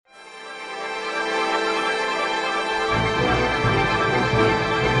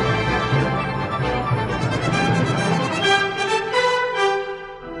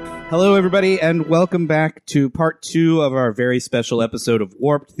Hello, everybody, and welcome back to part 2 of our very special episode of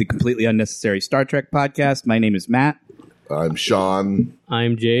Warped, the completely unnecessary Star Trek podcast. My name is Matt. I'm Sean.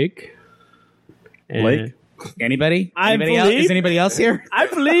 I'm Jake. Blake? Anybody? I Anybody else? believe- Is anybody else here? I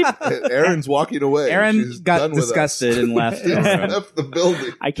believe. Aaron's walking away. Aaron She's got done with disgusted us. and left. She's left the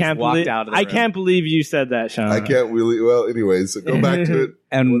building. I can't walked believe. out of the I room. can't believe you said that, Sean. I can't really. Well, anyways, so go back to it.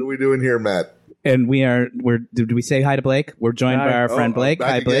 And- what are we doing here, Matt? And did we say hi to Blake? We're joined by our friend Blake. Back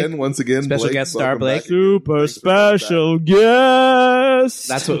Hi, Blake. again, once again. Special Blake, guest star, welcome Blake. back. Super special guest.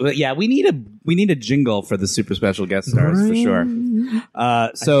 That's what. Yeah, we need a jingle for the super special guest stars for sure.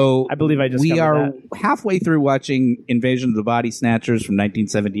 So I believe I just we covered are halfway through watching Invasion of the Body Snatchers from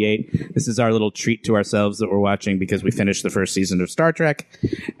 1978. This is our little treat to ourselves that we're watching because we finished the first season of Star Trek,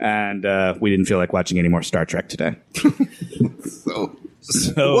 and we didn't feel like watching any more Star Trek today.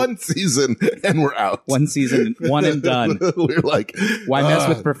 So One season and we're out. one season, one and done. We're like, Why mess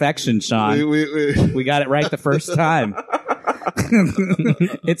with perfection, Sean? We got it right the first time.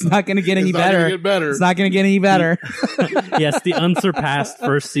 It's not going to get any It's not gonna better. get better. It's not going to get any better. Yes, the unsurpassed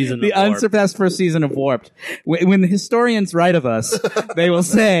first season. The of Warped. unsurpassed first season of Warped. When the historians write of us, they will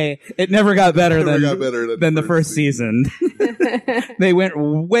say it never got better than the first season. They went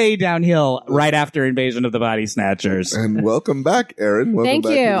way downhill right after Invasion of the Body Snatchers. And welcome back, Aaron. Welcome Thank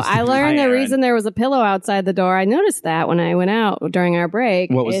back you. to the I learned Hi, the Aaron. reason there was a pillow outside the door. I noticed that when I went out during our break.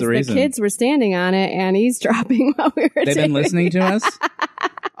 What was is the reason? The kids were standing on it and eavesdropping while we were They've been taping. listening to us.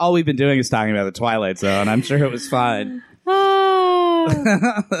 All we've been doing is talking about the Twilight Zone. I'm sure it was fine.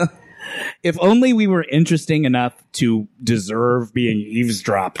 Ah. If only we were interesting enough to deserve being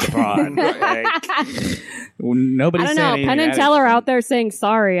eavesdropped upon. Like, nobody I don't said know. anything Penn and that Teller interesting. out there saying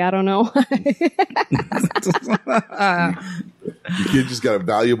sorry. I don't know why. The kid just got a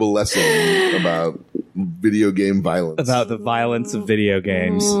valuable lesson about video game violence. About the violence of video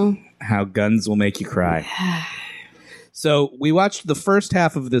games. How guns will make you cry. So we watched the first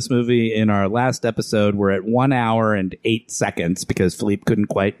half of this movie in our last episode. We're at 1 hour and 8 seconds because Philippe couldn't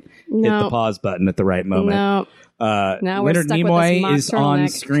quite hit the No. pause button at the right moment. No. Now we're Leonard stuck with this Nimoy mock is on turtleneck.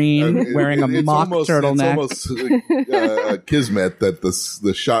 screen wearing a It's mock almost, turtleneck. It's almost kismet that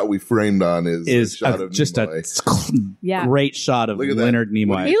the shot we framed on is a shot of just Nimoy. a Yeah. great shot of Look at that. Leonard What do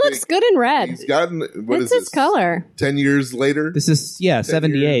Nimoy. He looks good in red. He's gotten what It's is his this? color. 10 years later. This is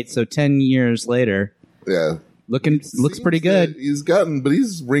 78, so 10 years later. Yeah, Looks Seems pretty that good. He's gotten, but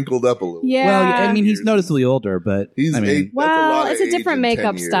he's wrinkled up a little. Yeah. Well, I mean, he's noticeably older, but He's I mean, Well, that's a lot of it's a age different in 10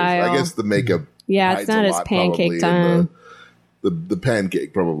 makeup years. style. I guess the makeup. Yeah, hides it's not a as lot, pancake probably, and time. The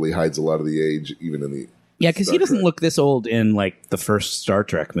pancake probably hides a lot of the age, even in the. yeah, because he Star doesn't Trek. look this old in like the first Star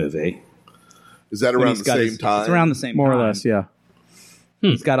Trek movie. Is that When around he's the got same his- time? It's around the same More time. or less, yeah.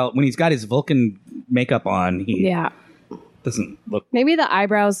 He's got when he's got his Vulcan makeup on, he Yeah. doesn't look. Maybe the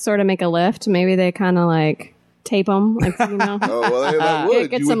eyebrows sort of make a lift. Maybe they kind of like tape them, like, you know. Oh well, that would.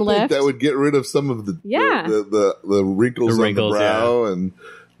 Get You some would think lift. that would get rid of some of the Yeah. the wrinkles, The wrinkles, on the brow, and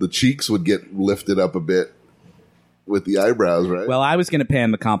the cheeks would get lifted up a bit with the eyebrows, right? Well, I was going to pay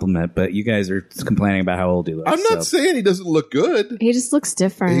him a compliment, but you guys are complaining about how old he looks. I'm not so. saying he doesn't look good. He just looks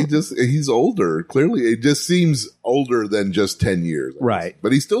different. He's older. Clearly, it just seems older than just 10 years. I guess. Right.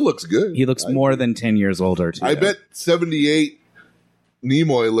 But he still looks good. He looks more than 10 years older. Too. I bet 78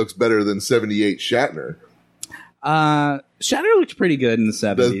 Nimoy looks better than 78 Shatner. Shatner looked pretty good in the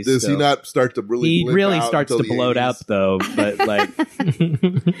 70s. Does he still. not start to really He limp really out starts to until the bloat 80s? up, though. But like,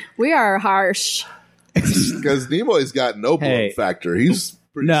 We are harsh. Because Nimoy's got no bloat Hey. factor. He's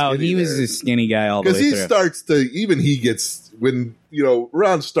pretty no, skinny he was there. a skinny guy all the way Because he through. starts to, even he gets, when,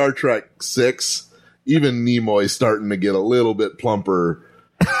 around Star Trek 6, even Nimoy's starting to get a little bit plumper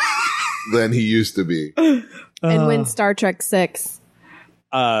than he used to be. And when Star Trek 6.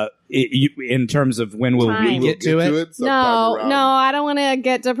 In terms of when will we Time. get to it? sometime No, around- I don't want to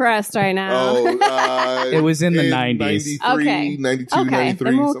get depressed right now. Oh, It was in the 90s. 93, Okay. 92, Okay, 93,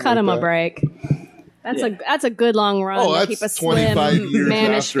 then we'll something cut him like a that. break. That's a good long run Oh, to that's keep a slim 25 years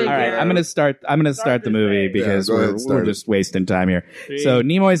mannish after. figure. All right, I'm gonna start the movie because go ahead, we're start it. just wasting time here. So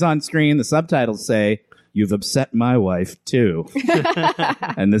Nimoy's on screen. The subtitles say, "You've upset my wife too,"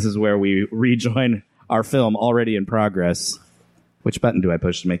 and this is where we rejoin our film already in progress. Which button do I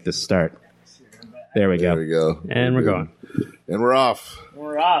push to make this start? There we There go. we go. And we're going. And we're off.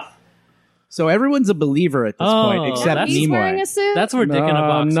 We're off. So everyone's a believer at this point, except that's- He's wearing Nimoy. a suit? That's where Dick in a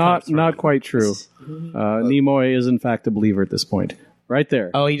Box comes from. Not quite true. Nimoy is in fact a believer at this point. Right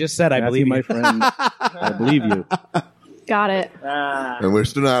there. Oh, he just said, "I Matthew, believe my you." friend. I believe you. Got it. And we're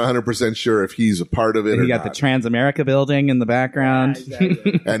still not 100% sure if he's a part of it or You got the not. Transamerica building in the background.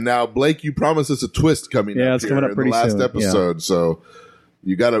 And now, Blake, you promised us a twist coming Yeah, up it's here coming up in pretty the last soon. episode. So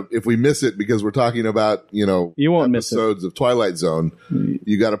you gotta, if we miss it because we're talking about, You won't miss it. episodes of Twilight Zone,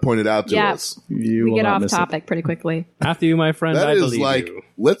 you gotta point it out to Yeah. us. You We will get not off miss it. topic pretty quickly. After you, my friend, That I is believe like, you.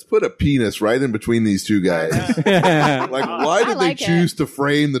 let's put a penis right in between these two guys. Like, why did like they it. choose to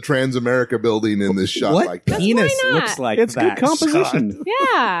frame the Transamerica building in this shot What like that? penis why not? looks like It's that? good composition.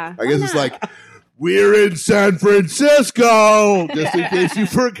 Yeah. I guess it's like, we're in San Francisco, just in case you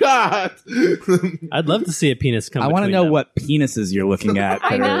forgot. I'd love to see a penis come. I want to between know them. what penises you're looking at.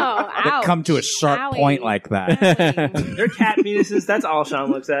 I that are- know. that come to a sharp Owie. point like that. They're cat penises. That's all Sean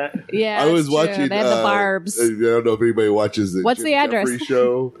looks at. Yeah. I was it's true. watching. They have the barbs. I don't know if anybody watches the What's Jim the address? Jeffries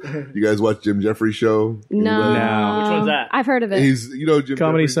show. You guys watch Jim Jeffries show? No. Anybody? No. Which one's that? I've heard of it. He's Jim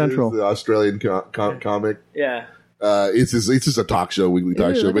Comedy Jeffries Central. is the Australian comic. Yeah. It's just a talk show, weekly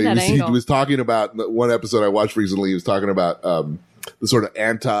talk Ooh, show. look But at that he angle. was talking about one episode I watched recently. He was talking about the sort of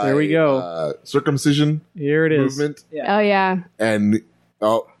anti There we go. circumcision Here it is. movement, Oh, yeah. and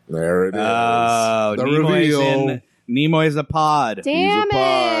there it is. Oh, the Nimoy's reveal. Nimoy's a pod. Damn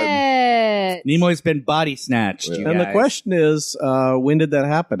pod. it. Nimoy's been body snatched. Yeah. You And the guys. question is, when did that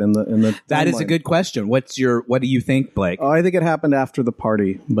happen? In the That is a timeline? good question. What do you think, Blake? Oh, I think it happened after the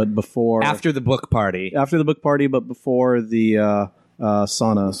party, but before After the book party. after the book party, but before the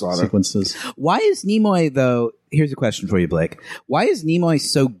sauna sequences. Why is Nimoy, though? Here's a question for you, Blake. Why is Nimoy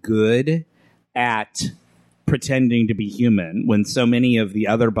so good at pretending to be human when so many of the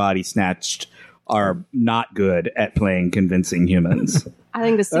other body snatched are not good at playing convincing humans? I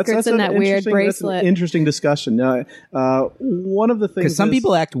think the secret's in an that weird interesting- that's an bracelet. interesting discussion. One of the things Because some is-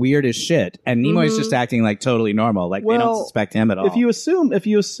 people act weird as shit, and Nimoy's just acting like totally normal. Like they don't Well, suspect him at all. if you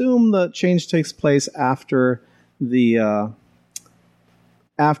assume the change takes place after the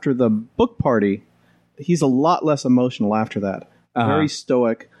book party, he's a lot less emotional after that. Very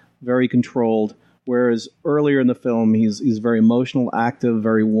stoic, very controlled. Whereas earlier in the film, he's very emotional, active,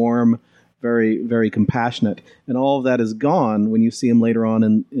 very warm, very very compassionate, and all of that is gone when you see him later on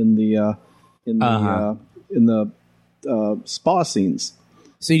in the spa scenes.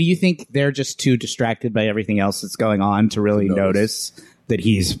 So do you think they're just too distracted by everything else that's going on to really notice that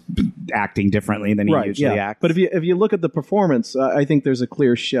he's acting differently than he usually acts? But if you look at the performance, I think there's a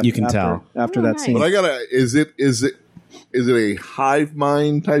clear shift. You can tell. after Oh, that nice. scene. But I gotta. Is it a hive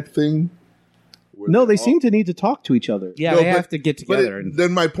mind type thing? No, they seem to need to talk to each other. Yeah, No, they but- have to get But together. and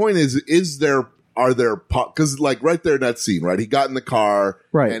then my point are there because like right there in that scene, right? He got in the car,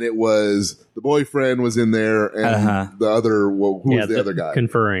 Right. and it was the boyfriend was in there, and the other who was the other guy?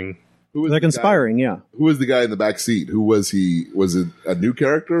 Conferring. Who was They're the guy? conspiring, yeah. Who was the guy in the back seat? Who was he? Was it a new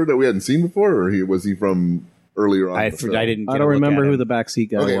character that we hadn't seen before, or was he from earlier on? I in the film? didn't. I get don't a look remember at who him. the backseat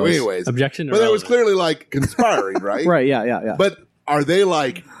guy Okay, was. well, anyways, Objection. but it was irrelevant. clearly like conspiring, right? Right, yeah. But are they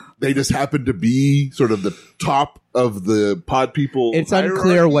like they just happen to be sort of the top of the pod people? It's hierarchy?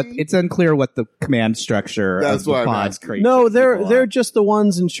 unclear what the command structure That's of the why I'm pod's asking. creates. No, people they're are. just the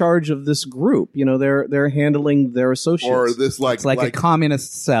ones in charge of this group. You know, they're handling their associates. or this like It's like a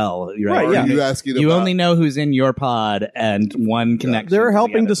communist cell, right? Right, Are yeah. you asking? You about, only know who's in your pod and one connection. They're to the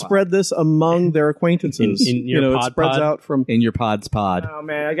helping other to pod. spread this among their acquaintances. In your it pod spreads pod? out from. in your pod's pod. Oh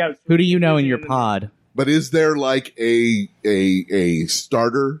man, I got. Who do you know in your pod? But is there like a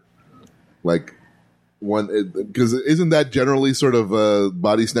starter, like one? Because isn't that generally sort of a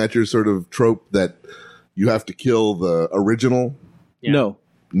body snatcher sort of trope that you have to kill the original? Yeah. No,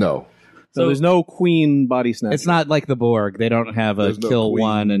 No, so there's no queen body snatcher. It's not like the Borg. They don't have a There's no kill queen.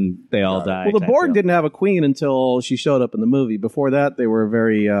 one and they all die. Well, the type Borg deal. didn't have a queen until she showed up in the movie. Before that, they were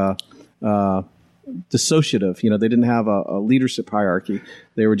very dissociative. You know, they didn't have a leadership hierarchy.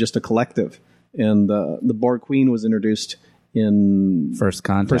 They were just a collective. And the Borg queen was introduced in First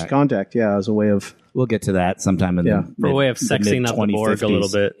Contact. First Contact, yeah, as a way of We'll get to that sometime in Yeah. For a way of sexing up the Borg a little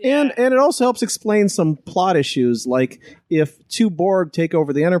bit. and it also helps explain some plot issues. Like if two Borg take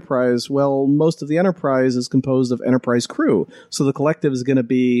over the Enterprise, well, most of the Enterprise is composed of Enterprise crew, so the collective is going to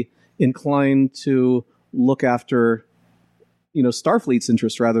be inclined to look after, you know, Starfleet's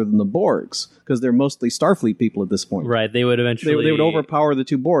interests rather than the Borg's, because they're mostly Starfleet people at this point. Right. They would eventually. They would overpower the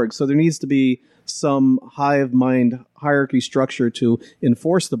two Borg, so there needs to be some hive mind hierarchy structure to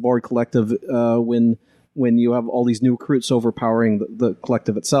enforce the Borg collective when you have all these new recruits overpowering the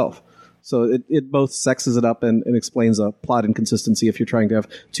collective itself. So it both sexes it up and explains a plot inconsistency if you're trying to have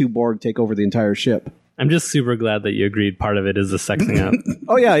two Borg take over the entire ship. I'm just super glad that you agreed part of it is the sexing up.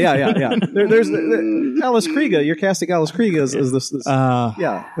 Oh yeah. There's Alice Krieger. You're casting Alice Krieger as this as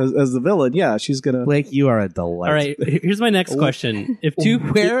the villain. Yeah, she's gonna. Blake, you are a delight. All right. Here's my next question. If two.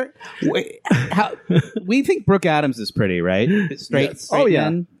 How, we think Brooke Adams is pretty, right? Straight Yes. straight Oh, yeah.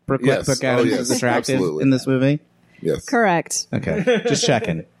 man. Brooke Yes. Adams Oh, yes. is attractive Absolutely. in this movie. Yes. Correct. Okay, just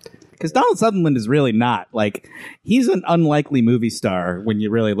checking. Because Donald Sutherland is really not like he's an unlikely movie star when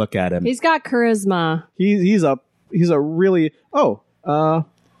you really look at him. He's got charisma. He's a really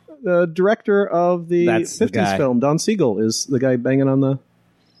the director of the That's the 50s guy. film. Don Siegel is the guy banging on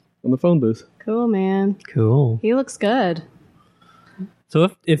the phone booth. Cool, man. Cool. He looks good. So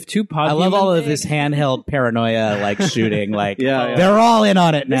if two pod I love all of this handheld paranoia, like shooting, like Yeah. they're all in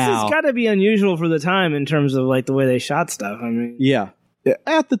on it This now. has got to be unusual for the time in terms of like the way they shot stuff. I mean, Yeah.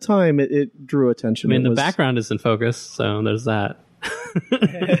 At the time, it drew attention. I mean, It the was- background is in focus, so there's that.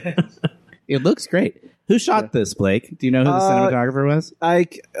 It looks great. Who shot this, Blake? Do you know who the cinematographer was? I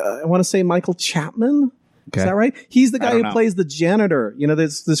want to say Michael Chapman. Okay. Is that right? He's the I guy don't who know. plays the janitor. You know,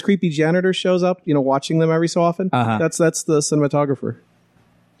 this creepy janitor shows up. You know, watching them every so often. Uh-huh. That's the cinematographer.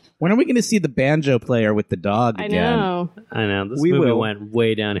 When are we going to see the banjo player with the dog I again? know. I know this We movie will. went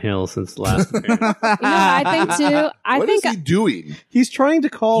way downhill since the last movie. You know, I think too. What is he doing? He's trying to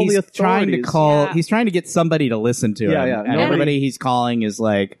call the He's authorities. trying to call. Yeah. He's trying to get somebody to listen to Yeah, him, yeah. and Nobody- everybody he's calling is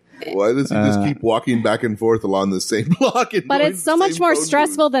like, Why does he just keep walking back and forth along the same block? And But going it's to so the much same more phone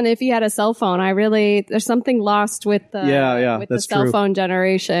stressful than if you had a cell phone. There's something lost with the with the that's cell true. phone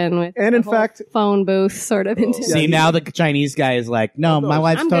generation. With And the in whole fact- phone booth sort of. see, now the Chinese guy is like, no, my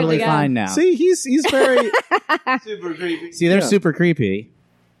wife's I'm good totally to go. fine now. See, he's very. super creepy. See, they're Yeah. super creepy.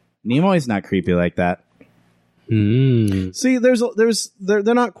 Nimoy's not creepy like that. See,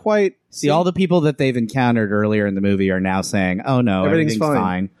 they're not quite. See, all the people that they've encountered earlier in the movie are now saying, "Oh no, Everything's everything's fine."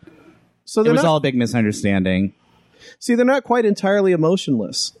 fine." So It they're was not. all a big misunderstanding. See, they're not quite entirely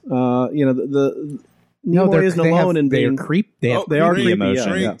emotionless. You know, the No, Nimoy isn't alone in being. they're creep. They have Oh, they are creepy creepy,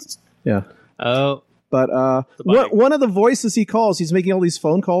 emotion. yeah. Yeah. Oh, But one of the voices he calls, he's making all these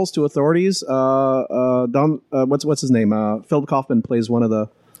phone calls to authorities. What's his name? Philip Kaufman plays one of the.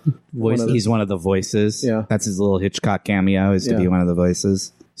 He's one of the voices. Yeah. That's his little Hitchcock cameo, is to Yeah. be one of the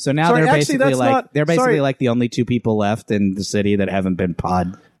voices. So now Sorry, they're actually, basically that's like not- they're basically sorry. like the only two people left in the city that haven't been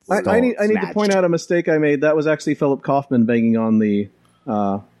pod. I need to snatched. point out a mistake I made. That was actually Philip Kaufman banging on the.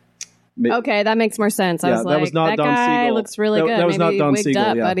 Okay, that makes more sense. I Yeah, was that like, was not that Don guy Siegel. looks really That- good. that was Maybe not Don he wigged Siegel,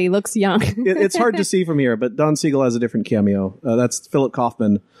 up, yeah. but he looks young. It's hard to see from here, but Don Siegel has a different cameo. That's Philip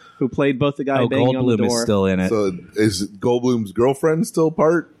Kaufman, who played both the guy Oh, banging on the Goldblum door. is still in it. So is Goldblum's girlfriend still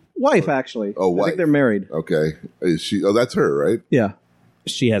part? Wife, actually. Oh, I wife. think they're married. Okay. Is she? Oh, that's her, right? Yeah.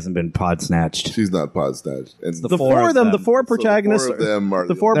 She hasn't been pod snatched. She's not pod snatched. And The four of them, the four protagonists, So the four of them are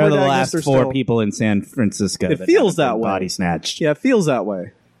the four They're the protagonists last are four still, people in San Francisco. It that feels haven't that been way. Body snatched. Yeah, it feels that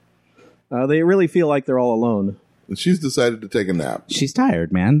way. They really feel like they're all alone. And she's decided to take a nap. She's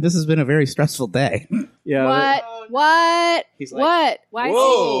tired, man. This has been a very stressful day. Yeah. What? He's like- What? Why? is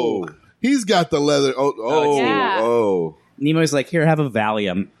Whoa! He's got the leather. Oh, Yeah. oh. Nimoy's like, here, have a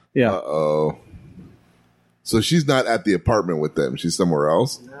Valium. Yeah. Oh. So she's not at the apartment with them. She's somewhere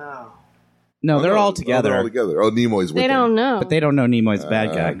else. No, they're all Oh, together, they're all together. Oh, Nimoy's with They them. don't know. but they don't know Nimoy's bad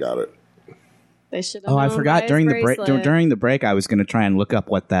I guy. got it. They should. Oh, I forgot during the break. During the break, I was going to try and look up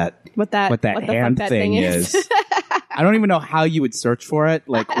what that what the hand fuck that thing is. I don't even know how you would search for it.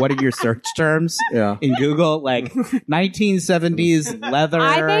 Like, what are your search terms? Yeah. In Google, like 1970s leather.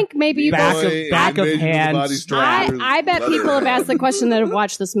 I think maybe you back guys. of hand. I bet people have asked the question that have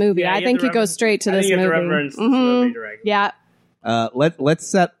watched this movie. Yeah, I you think have you to go straight to I this think you movie. have to reference the Mhm. redirect. Yeah. Let's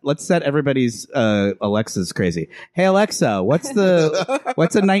set everybody's Alexa's crazy. Hey Alexa, what's a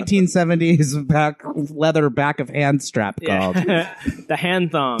 1970s leather back of hand strap called? Yeah. The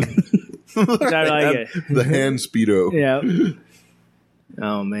hand thong. Which I like it. The hand speedo. Yeah.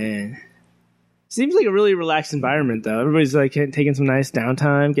 Oh man. Seems like a really relaxed environment though. Everybody's like taking some nice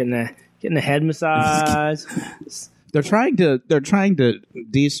downtime, getting a head massage. They're trying to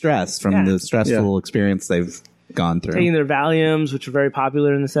de-stress from Yeah. the stressful experience they've gone through. Taking their Valiums, which were very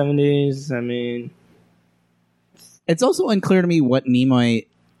popular in the 70s. I mean, It's also unclear to me what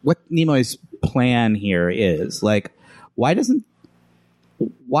Nimoy's plan here is. Like,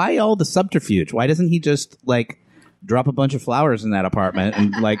 why all the subterfuge? Why doesn't he just like drop a bunch of flowers in that apartment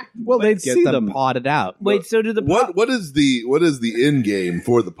and like Well, they'd get see them them. potted out? wait, so do the What is the end game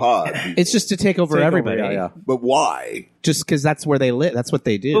for the pod? It's just to take over Take over, everybody. yeah. But why? Just because that's where they live. That's what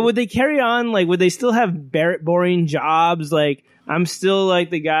they do. But would they carry on? Like, would they still have boring jobs? Like, I'm still like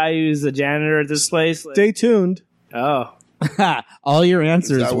the guy who's the janitor at this place. Like, Stay tuned. oh, all your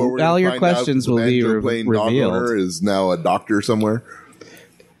answers, Is that where we're all gonna your find out questions the will be banjo-playing dog owner revealed. is now a doctor somewhere.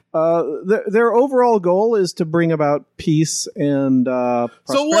 Their overall goal is to bring about peace and prosperity.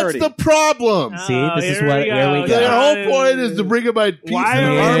 So what's the problem? See, this is here what we here go. we go. Their whole point is to bring about peace Why and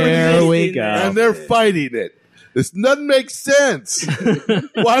are we harmony, Here we resisting go. this? and they're fighting it. This doesn't make sense.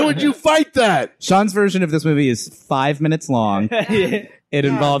 Why would you fight that? Sean's version of this movie is 5 minutes long. It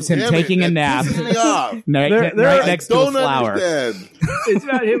involves him Damn it, taking a that nap pisses me off. right I next to a don't flower. understand. It's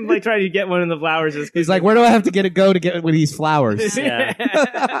about him like trying to get one of the flowers. He's like, where do I have to go to get one of these flowers? Yeah.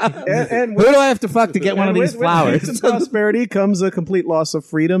 And Who do I have to fuck to get one of and these with flowers? instant prosperity comes a complete loss of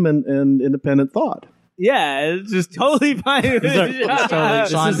freedom and independent thought. yeah, it's just totally fine. With it.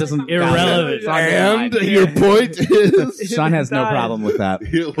 Sean doesn't irrelevant. And your point is, Sean has no problem with that.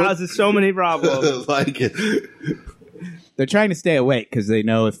 Causes so many problems. like it. They're trying to stay awake because they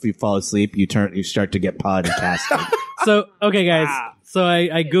know if you fall asleep, you start to get podcasted. So, okay, guys. So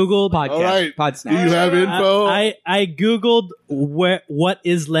I Googled Podcast. All right. Pod Do snatch. you have info? I Googled what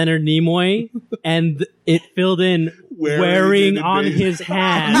is Leonard Nimoy, and it filled in wearing the on big- his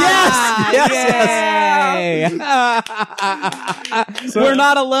hand. Yes. We're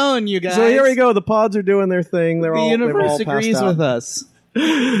not alone, you guys. So here we go. The pods are doing their thing. They're The all they've universe all passed agrees out. with us.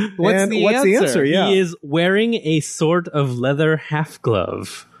 What's And the what's the answer? Yeah. He is wearing a sort of leather half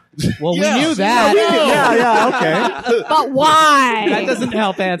glove. Well, Yeah. we knew that. Yeah, okay. But why? That doesn't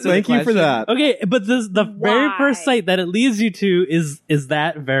help answer. Thank the you for question. that. Okay, but the very Why? first site that it leads you to is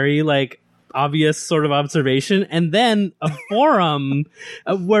that very like obvious sort of observation, and then a forum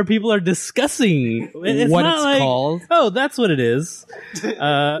where people are discussing it's What not it's like, called. Oh, that's what it is.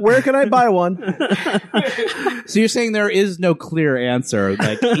 Where can I buy one? So you're saying there is no clear answer?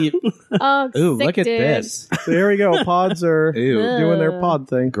 Like, Oh, ooh, sick look at dude. this. So here we go. Pods are Ew. doing their pod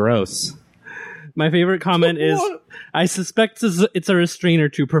thing. Gross. My favorite comment is, I suspect it's a restrainer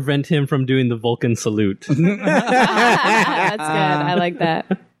to prevent him from doing the Vulcan salute. That's good. I like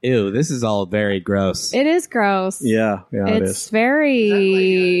that. Ew, this is all very gross. It is gross. Yeah, it It's is.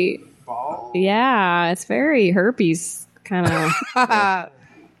 very. Yeah, it's very herpes kind of.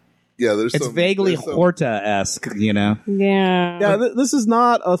 Yeah, there's It's some, vaguely there's some- Horta-esque, you know? Yeah. Yeah, this is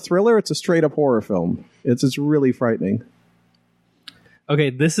not a thriller. It's a straight up horror film. It's really frightening. Okay,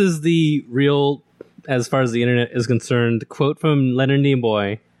 this is the real, as far as the internet is concerned, quote from Leonard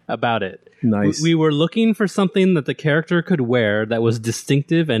Nimoy about it. Nice. We were looking for something that the character could wear that was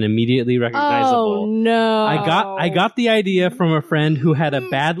distinctive and immediately recognizable. Oh no! I got the idea from a friend who had a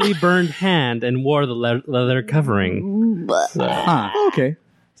badly burned hand and wore the leather covering. Huh. Okay.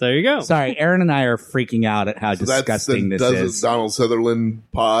 So there you go. Sorry, Aaron and I are freaking out at how So that's disgusting the this is. Donald Sutherland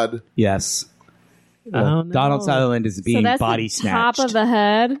pod. Yes. Oh, no. Donald Sutherland is So being that's body the snatched. top of the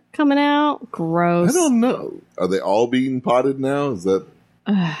head coming out. Gross. I don't know. Are they all being potted now? Is that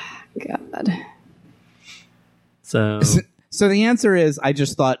God. So So the answer is, I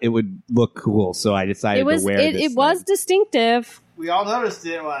just thought it would look cool, so I decided It was. to wear It, this it was thing. distinctive, We all noticed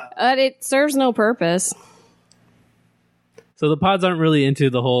it. Wow. but it serves no purpose. So the pods aren't really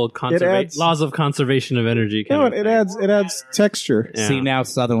into the whole adds- laws of conservation of energy. Kind No, of it thing. adds texture. Yeah. See, now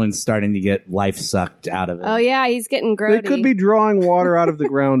Sutherland's starting to get life sucked out of it. Oh yeah, he's getting grody. They could be drawing water out of the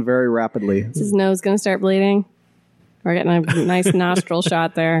ground very rapidly. Is his nose going to start bleeding? We're getting a nice nostril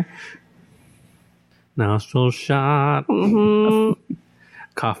shot there. Nostril shot. Mm-hmm.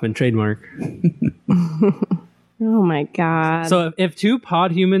 Kaufman trademark. Oh my god. So if two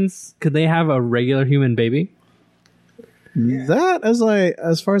pod humans, could they have a regular human baby? That,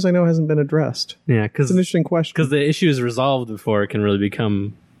 as far as I know, hasn't been addressed. Yeah, It's an interesting question. because the issue is resolved before it can really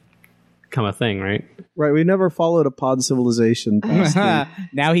become a thing, right? Right, we never followed a pod civilization past the-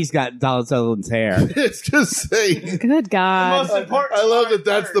 Now he's got Donald Sutherland's hair. it's just saying? Good God. I love that.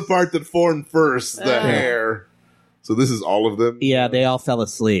 That's the part that formed first, the hair. So this is all of them. Yeah, they all fell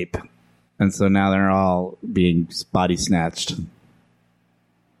asleep. And so now they're all being body snatched.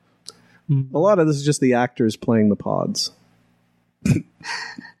 A lot of this is just the actors playing the pods.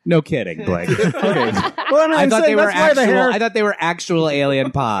 No kidding, Blake. Okay. Well, I thought they were that's why the actual. hair. I thought they were actual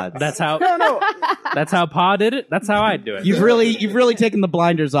alien pods. That's how. That's how pod did it. That's how I'd do it. You've really taken the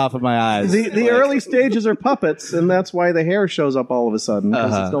blinders off of my eyes. the early stages are puppets, and that's why the hair shows up all of a sudden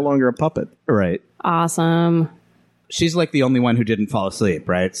because it's no longer a puppet. Right. Awesome. She's like the only one who didn't fall asleep,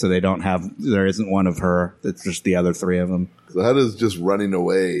 right? So there isn't one of her. It's just the other three of them. So how does just running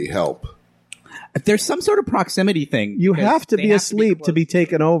away help? There's some sort of proximity thing. You because have to they be asleep to be close.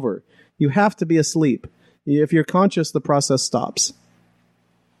 taken over. You have to be asleep. If you're conscious, the process stops.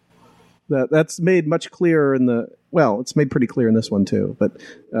 That's made much clearer it's made pretty clear in this one too. But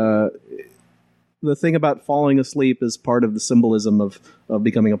the thing about falling asleep is part of the symbolism of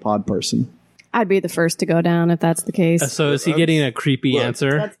becoming a pod person. I'd be the first to go down if that's the case. So is he getting a creepy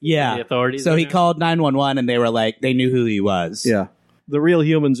answer? Yeah. The authorities. So he are now? called 911 and they were like, they knew who he was. Yeah. The real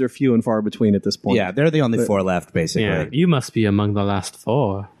humans are few and far between at this point. Yeah, they're the only four left, basically. Yeah, you must be among the last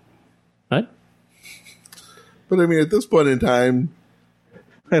four. What? But I mean, at this point in time,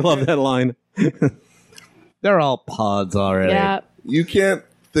 I love that line. They're all pods already. Yeah. you can't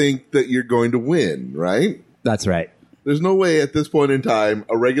think that you're going to win, right? That's right. There's no way at this point in time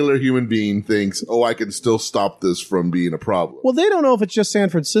a regular human being thinks, oh, I can still stop this from being a problem. Well, they don't know if it's just San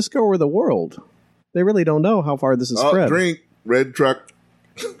Francisco or the world. They really don't know how far this is Oh, spread. drink, red truck.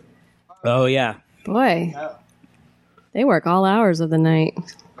 Oh yeah. Boy. They work all hours of the night.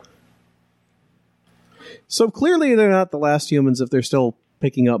 So clearly they're not the last humans if they're still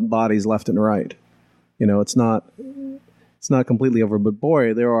picking up bodies left and right. You know, it's not completely over, but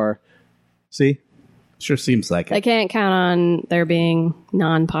boy, there are. See? Sure seems like They it. can't count on there being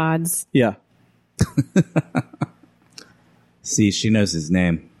non-pods. Yeah. See, she knows his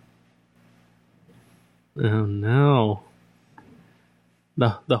name. Oh no.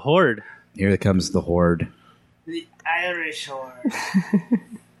 The horde. Here comes the horde. The Irish horde.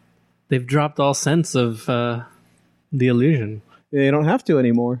 They've dropped all sense of the illusion. They don't have to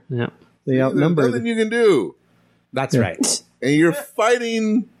anymore. Yeah. They There's outnumber. nothing you can do. That's right. And you're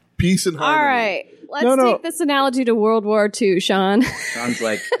fighting peace and All harmony. right. Let's No. take this analogy to World War II, Sean. Sounds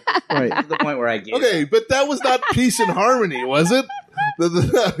like Right. to the point where I gave Okay, but that was not peace and harmony, was it?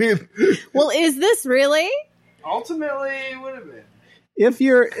 I mean, Well, is this really? Ultimately, it would have been. If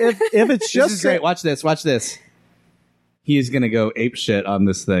it's This just is great. Watch this. Watch this. He is going to go ape shit on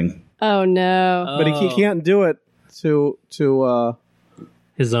this thing. Oh, no. but he can't do it to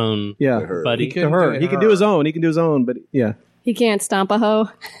His own yeah her. buddy. to her. He can do his own. He can do his own, but yeah. He can't stomp a hoe.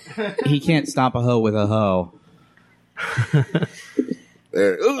 He can't stomp a hoe with a hoe.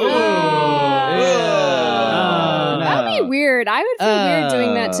 there. Ooh. That'd be weird. I would feel weird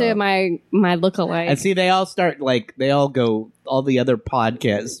doing that to my lookalike. And see, they all go, all the other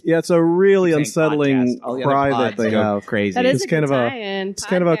podcasts. Yeah, it's a really Saying unsettling podcast, all the other cry that pods they go have. crazy. that is It's a kind good of a- tie-in. It's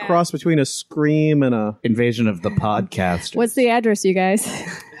kind of a Podcast. cross between a scream and a. Invasion of the podcast. What's the address, you guys?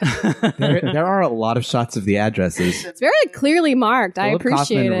 there are a lot of shots of the addresses. It's very clearly marked. I Philip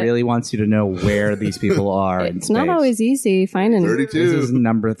appreciate Kaufman it. really wants you to know where these people are. in It's not space. always easy finding. 32. This is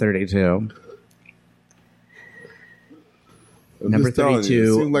number 32. I'm Number just telling you, 32,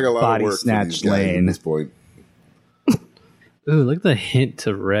 it seems like a lot Body of work Snatch for these guys Lane. at this point. Ooh, look at the hint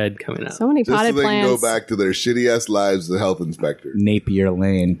to red coming out. So many Just so potted they can go plants. back to their shitty ass lives as a health inspector. Napier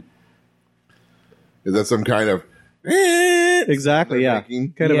Lane. Is that some kind of Exactly, they're yeah.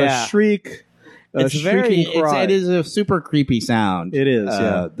 making? Kind of Yeah. a shriek. A It's very. shrieking cry. It is a super creepy sound. It is,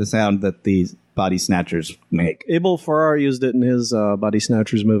 yeah. The sound that these body snatchers make. Abel Ferrara used it in his Body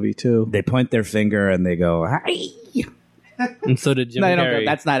Snatchers movie too. They point their finger and they go, "Hi." And so did Jim No, they don't Carrey. go,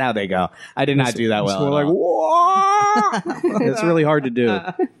 that's not how they go. I did not do that well. So we're at like, all. whoa! It's really hard to do.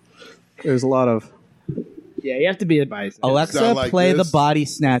 There's a lot of. Yeah, you have to be a bison. Alexa, Sound like play this? the body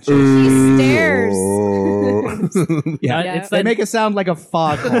snatchers. She stares. Yeah, It's they that- make it sound like a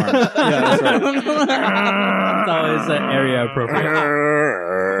foghorn. Yeah, that's right. It's always area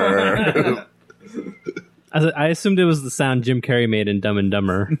appropriate. I assumed it was the sound Jim Carrey made in Dumb and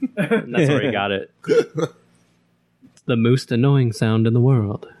Dumber. And that's where he got it. It's the most annoying sound in the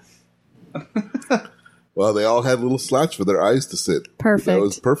world. Well, they all had little slats for their eyes to sit. Perfect. That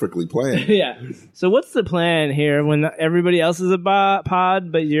was perfectly planned. Yeah. So what's the plan here when everybody else is a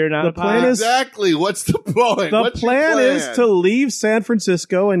pod, but you're not The a pod? plan is- Exactly. What's the point? The What's your plan is to leave San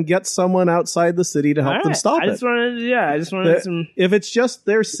Francisco and get someone outside the city to help All them right. stop I it. just wanted The- some. If it's just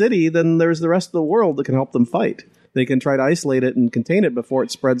their city, then there's the rest of the world that can help them fight. They can try to isolate it and contain it before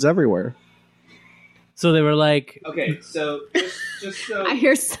it spreads everywhere. So they were like, Okay, so just so I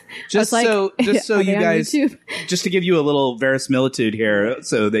hear. just like, so are they you on guys, YouTube? just to give you a little verisimilitude here,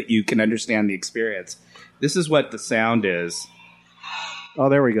 so that you can understand the experience. This is what the sound is. Oh,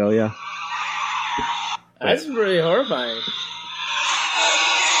 there we go. Yeah. That's really horrifying.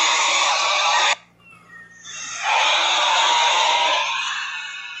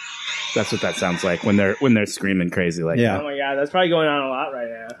 That's what that sounds like when they're screaming crazy like Yeah. Oh my god, that's probably going on a lot right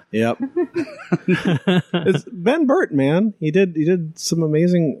now. Yep. It's Ben Burt, man. He did some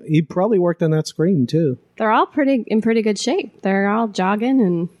amazing. He probably worked on that screen too. They're all in pretty good shape. They're all jogging,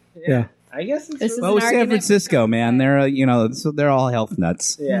 and Yeah. I guess it's This is Well, an with San argument. Francisco, man, they're so they're all health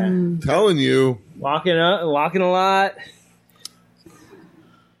nuts. yeah. Telling you. Walking a lot.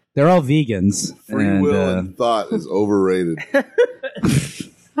 They're all vegans. Free and, will and thought is overrated.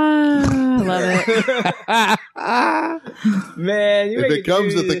 I love it. Man, you If make it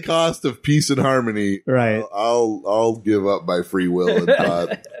comes at the easy. cost of peace and harmony, Right. I'll give up my free will and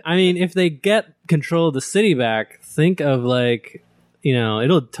thought. I mean, if they get control of the city back, think of like,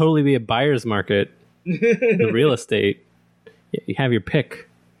 it'll totally be a buyer's market, the real estate. You have your pick.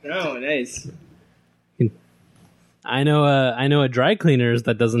 Oh, nice. I know a dry cleaners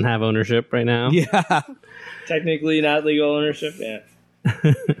that doesn't have ownership right now. Yeah. Technically not legal ownership. Yeah.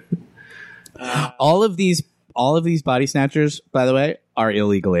 All of these body snatchers, by the way, are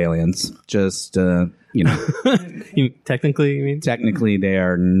illegal aliens. Just Technically, you mean? technically they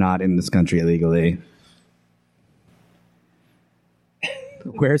are not in this country illegally.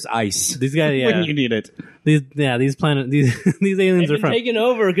 Where's ICE? These guys, When yeah. you need it. These aliens They've are been from. taking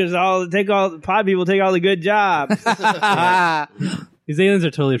over because the pod people take all the good jobs. These aliens are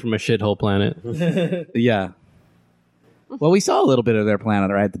totally from a shithole planet. Yeah. Well, we saw a little bit of their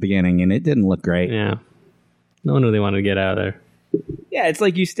planet right at the beginning, and it didn't look great. Yeah. No one really wanted to get out of there. Yeah, it's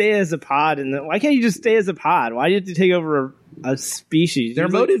like you stay as a pod, and why can't you just stay as a pod? Why do you have to take over a species? Their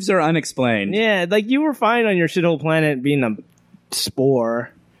It's like- motives are unexplained. Yeah, like you were fine on your shithole planet being a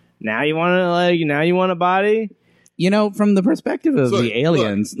spore. Now you want a body? From the perspective of So, the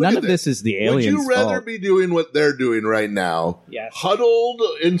aliens, look none at of this is the Would aliens' you rather fault. be doing what they're doing right now? Yes. Huddled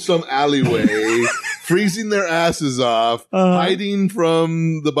in some alleyway, freezing their asses off, hiding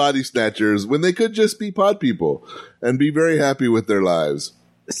from the body snatchers, when they could just be pod people and be very happy with their lives.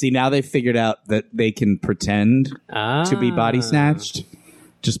 See, now they've figured out that they can pretend to be body snatched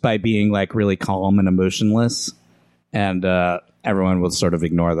just by being like really calm and emotionless, and everyone will sort of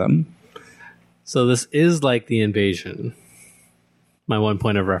ignore them. So this is like The Invasion. My one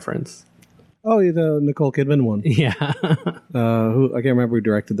point of reference. Oh, the Nicole Kidman one. Yeah. Who I can't remember who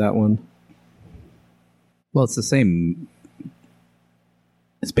directed that one. Well, it's the same.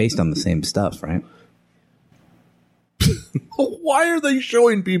 It's based on the same stuff, right? Why are they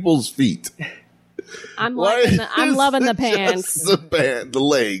showing people's feet? I'm Why loving the is it pants. just the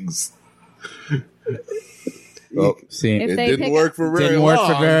legs. Oh, See, If it they didn't pick work for very didn't long. work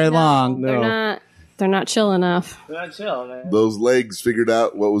for very long. No. They're not chill enough. Not chill, man. Those legs figured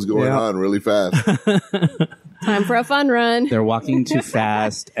out what was going Yeah. on really fast. Time for a fun run. They're walking too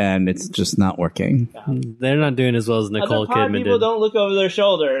fast, and it's just not working. They're not doing as well as Nicole Other pod Kidman people did. don't look over their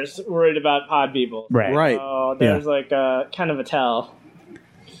shoulders, worried about pod people. Right. Right. Oh, there's like a kind of a tell.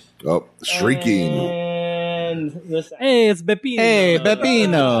 Oh, shrieking. And this. Hey, it's Pepino. Hey,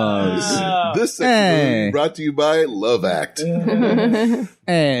 Pepinos. This section Hey. is brought to you by Love Act. Hey,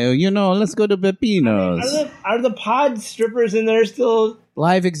 let's go to Pepinos. Are the pod strippers in there still?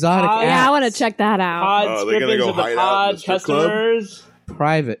 Live exotic Oh, Yeah, I acts. want to check that out. Pod Oh, they're gonna strippings go of the hide out in pod the strip club? customers.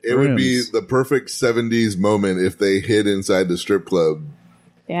 Private It would be rooms. the perfect 70s moment if they hid inside the strip club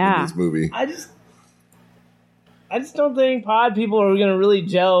in Yeah. this movie. I just don't think pod people are going to really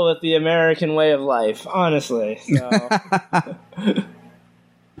gel with the American way of life, honestly. So,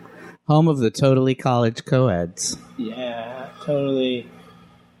 Home of the totally college co-eds. yeah, totally.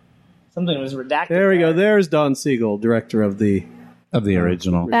 Something was redacted. There we go. There's Don Siegel, director of the. Of the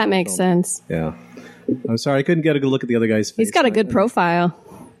original. That makes sense. Yeah. I'm sorry, I couldn't get a good look at the other guy's face. He's got a good profile.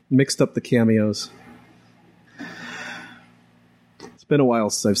 Mixed up the cameos. It's been a while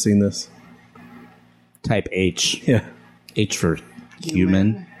since I've seen this. Type H. Yeah. H for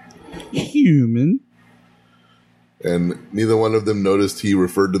human. Human. And neither one of them noticed he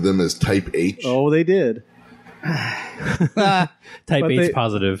referred to them as Type H. Oh, they did. Type But H they-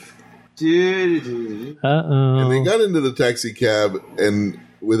 positive. And they Uh-oh. got into the taxi cab and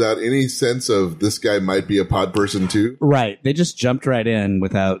without any sense of this guy might be a pod person too. Right. They just jumped right in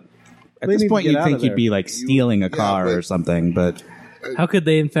without. At They this need to point, get you'd out think of you'd there. be like stealing a car but- or something, but How could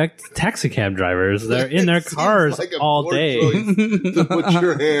they infect taxi cab drivers? They're in their It seems cars like a all poor day. choice to put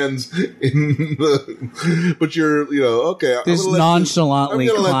your hands in the. But you're, okay. I'm just gonna let nonchalantly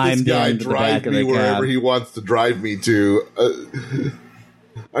I'm gonna let climbed this guy into the drive back of me the wherever cab. he wants to drive me to.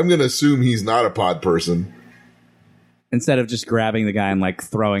 I'm going to assume he's not a pod person. Instead of just grabbing the guy and like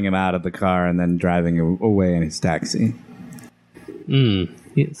throwing him out of the car and then driving away in his taxi.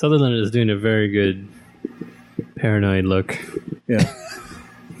 Sutherland is doing a very good paranoid look. Yeah.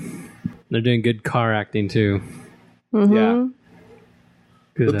 They're doing good car acting too. Yeah.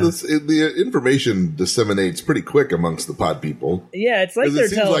 Good, But the information disseminates pretty quick amongst the pod people. Yeah, it's like 'Cause they're it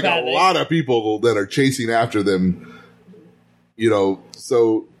seems like a telepathic. lot of people that are chasing after them.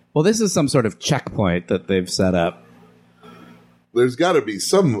 So Well, this is some sort of checkpoint that they've set up. there's got to be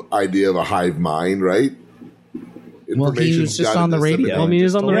some idea of a hive mind, right? Well, he was Information's just gotta on the radio. disseminate. Well, he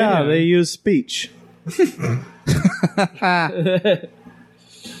was on the Yeah, radio. they use speech.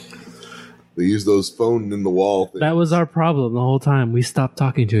 They use those phone in the wall things. That was our problem the whole time. We stopped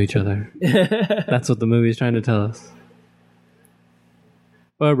talking to each other. That's what the movie's trying to tell us.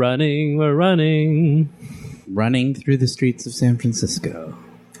 We're running. Running through the streets of San Francisco.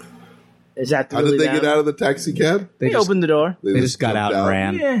 Is that How did they get out of the taxi cab? They just- opened the door. They just got jumped out and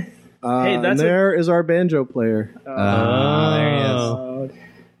ran. Yeah. Hey, And that's there is our banjo player. There he is.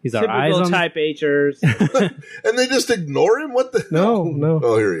 He's our eyes typical on type H'ers. And they just ignore him? What the? No.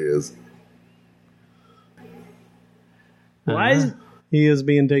 Oh, here he is. Why is He is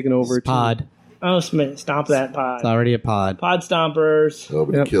being taken over to Pod. Oh, Smith, stomp that pod. It's already a pod. Pod stompers. Oh,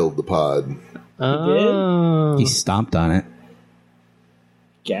 but he Yep. killed the pod. Oh. He stomped on it.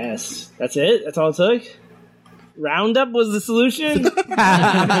 Guess. That's it? That's all it took? Roundup was the solution?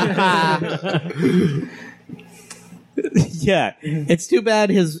 Yeah, it's too bad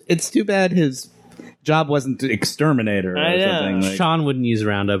his job wasn't to exterminator or I know. something. Like, Sean wouldn't use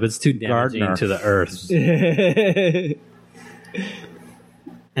Roundup. It's too damaging Gardener. to the earth.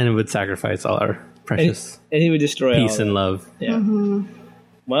 And it would sacrifice all our precious And he would destroy peace all and of love. it. Yeah.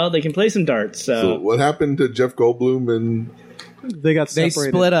 Well, they can play some darts, So so. what happened to Jeff Goldblum and... They got they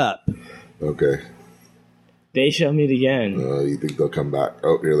separated. split up. Okay. They shall meet again. You think they'll come back?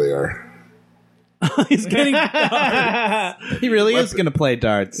 Oh, here they are. He's getting He really is going to play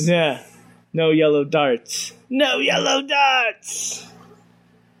darts. Yeah. No yellow darts. No yellow darts!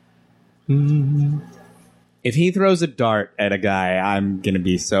 If he throws a dart at a guy, I'm going to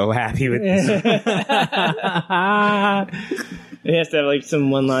be so happy with this. It has to have like some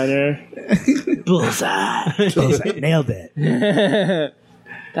one-liner. Bullseye. Nailed it.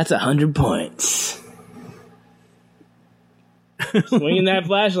 That's 100 points. Swinging that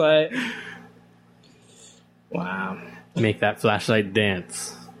flashlight. Wow. make that flashlight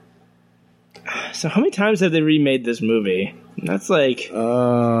dance. So how many times have they remade this movie? That's like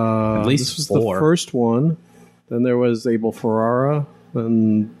At least this was 4. the first one. Then there was Abel Ferrara,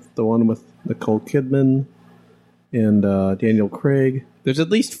 and the one with Nicole Kidman and Daniel Craig. There's at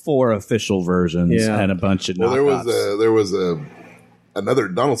least 4 official versions Yeah. and a bunch of Well, knockoffs. there was another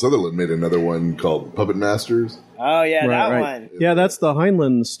Donald Sutherland made another one called Puppet Masters. oh yeah, that Right. one. Yeah, that's the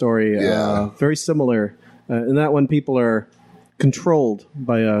Heinlein story. Yeah. Very similar. In that one, people are controlled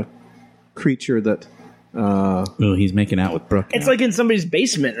by a creature that. Oh, he's making out with Brooke. It's like in somebody's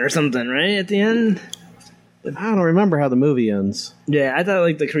basement or something, right? At the end. I don't remember how the movie ends. Yeah, I thought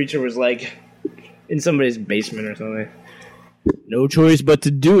like the creature was like in somebody's basement or something. No choice but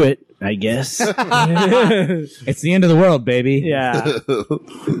to do it, I guess. It's the end of the world, baby. Yeah.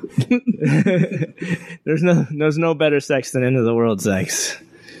 There's no better sex than end of the world sex.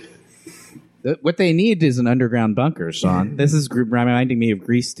 What they need is an underground bunker, Sean. This is reminding me of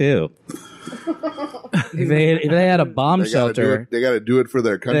Greece, too. If they had a bomb shelter, They got to do it for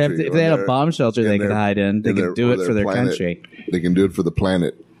their country. if they had a bomb shelter they could hide in, they could do it for their planet. country. They can do it for the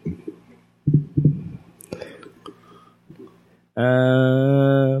planet.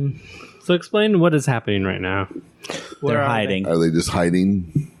 So explain what is happening right now. They're are hiding. Are they just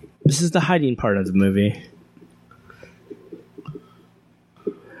hiding? This is the hiding part of the movie.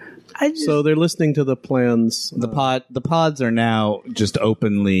 So they're listening to the plans. The pods are now just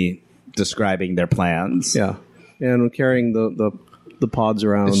openly describing their plans. Yeah, and carrying the pods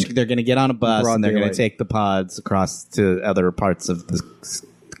around. They're going to get on a bus Broad and they're going to daylight. take the pods across to other parts of the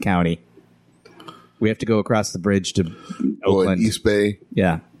county. We have to go across the bridge to Oh, in Oakland. East Bay.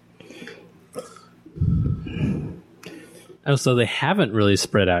 Yeah. Oh, so they haven't really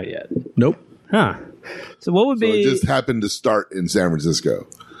spread out yet. Nope. Huh. So what would So it be just happened to start in San Francisco.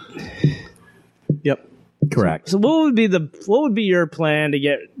 Yep. Correct. so what would be your plan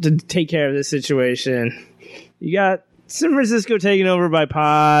to take care of this situation? You got San Francisco taken over by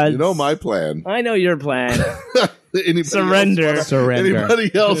pods. You know my plan. I know your plan. Anybody Surrender. Else wanna, Surrender.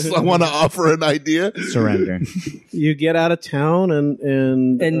 Anybody else want to offer an idea? Surrender. You get out of town and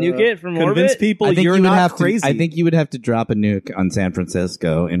nuke it from convince orbit? people I think you're you would not have crazy. to. I think you would have to drop a nuke on San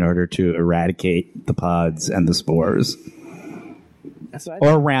Francisco in order to eradicate the pods and the spores, That's what I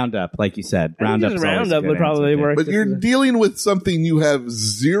or Roundup, like you said. Roundup. Roundup would probably work. But you're dealing with something you have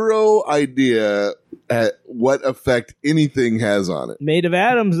zero idea at what effect anything has on it. Made of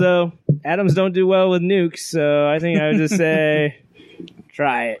atoms, though. Atoms don't do well with nukes, so I think I would just say,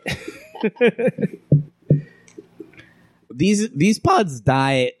 try it. These pods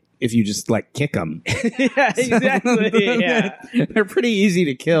die if you just like kick them. Yeah, exactly. Yeah, They're pretty easy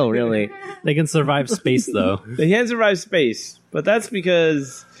to kill, really. They can survive space, though, they can survive space, but that's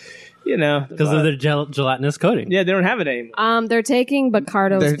because because of their gelatinous coating. yeah, they don't have it anymore. They're taking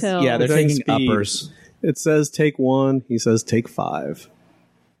Bacardo's pills. Yeah, they're During taking speed. uppers. It says take 1. He says take 5.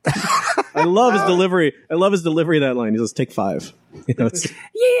 I love his delivery. I love his delivery of that line. He says take 5. You know, it's, Yeah,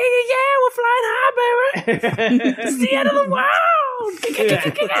 we're flying high, baby. It's the end of the world.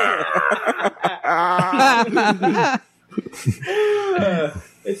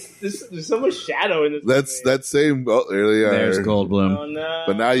 There's so much shadow in this. That's that same. Oh, there they are. There's Goldblum. Oh no!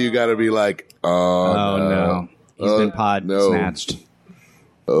 But now you got to be like, Oh, no. He's been pod no. snatched.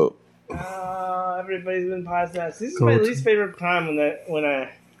 Oh, Everybody's been pod snatched. This is my least favorite time when a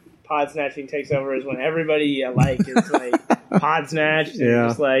pod snatching takes over is when everybody you like is like pod snatched. And you're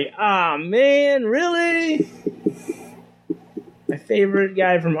just like, man, really? My favorite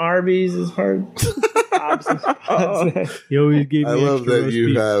guy from Arby's is pod snatched. You always gave me I love extra that roast you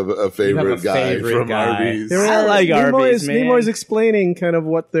beef. have a favorite guy favorite from guy. Arby's. I like Arby's, man. Nimoy's explaining kind of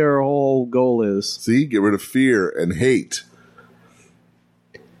what their whole goal is. See, get rid of fear and hate.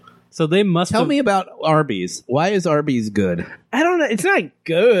 So they must Tell have me about Arby's. Why is Arby's good? I don't know. It's not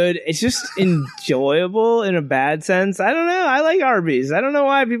good. It's just enjoyable in a bad sense. I don't know. I like Arby's. I don't know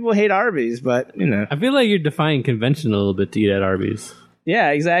why people hate Arby's, but you know. I feel like you're defying convention a little bit to eat at Arby's. Yeah,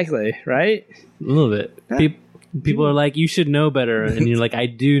 exactly. Right? A little bit. People are like, you should know better, and you're like, I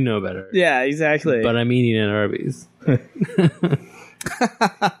do know better. Yeah, exactly. But I'm eating at Arby's. Give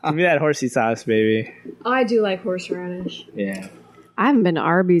me that horsey sauce, baby. Oh, I do like horseradish. Yeah. I haven't been to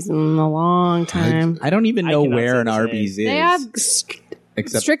Arby's in a long time. I don't even know cannot where say an the same. Arby's is. They have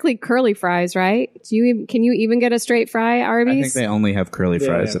except strictly curly fries, right? Can you even get a straight fry I Arby's? think they only have curly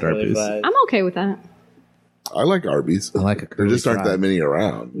fries at Curly Arby's. fries. I'm okay with that. I like Arby's. I like a There curly just aren't fry. that many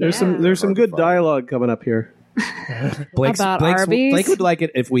around. There's some Hard good to find. dialogue coming up here. Blake's, About Blake's, Arby's? Blake would like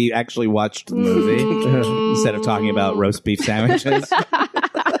it if we actually watched the movie instead of talking about roast beef sandwiches.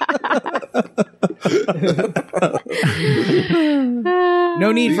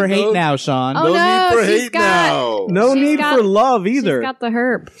 No need for hate now, Sean. Oh, No no, need for she's hate got- now. No She's need got- for love She's either. got the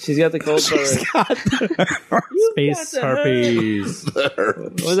herp. She's got the cold story. Space harpies.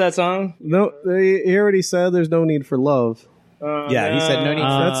 What was that song? No, he already said there's no need for love. Yeah, he said no need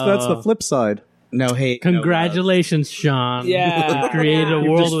for That's the flip side. no hate. no love. Congratulations, Sean. Yeah. You created a You've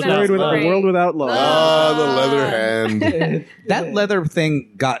world without Destroyed love. a world without love. Ah, the leather hand. That leather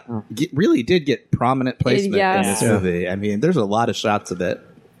thing really did get prominent placement Yes. in this Yeah. movie. I mean, there's a lot of shots of it.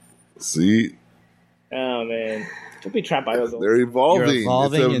 See, Oh, man. Don't be trapped by those old. they're evolving. You're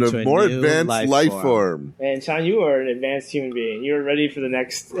evolving it's into a a more new advanced life life form. form. Man, Sean, you are an advanced human being. You are ready for the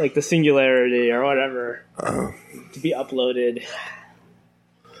next, like the singularity or whatever, to be uploaded.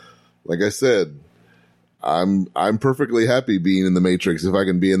 Like I said, I'm perfectly happy being in the Matrix if I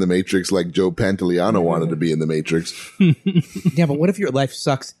can be in the Matrix like Joe Pantoliano wanted to be in the Matrix. Yeah, but what if your life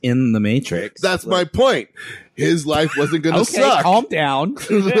sucks in the Matrix? That's my point. His life wasn't going to okay. suck. Calm down.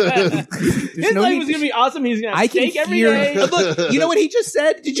 His no life need was to- gonna be awesome. He's gonna I have can steak every hear. day. Look, you know what he just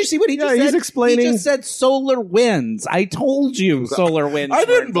said? Did you see what he just said? he's explaining- He just said solar winds. I told you solar winds. I were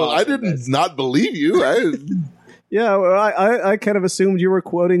didn't. involved I in didn't this. not believe you. Yeah, well, I kind of assumed you were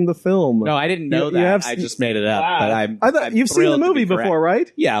quoting the film. No, I didn't know You that. have I seen- just made it up. Wow. But I'm. I thought I'm you've seen the thrilled to movie be correct. before, right?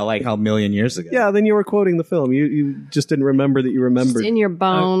 Yeah, like a million years ago. Yeah, then you were quoting the film. You just didn't remember that you It's remembered. in your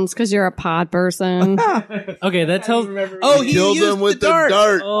bones because you're a pod person. Okay, that tells. Oh, he Killed used him with the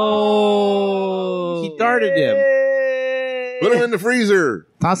dart. Oh, He darted him. Put him in the freezer.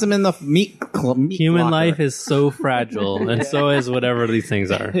 Toss him in the meat. Human locker. life is so fragile, and so is whatever these things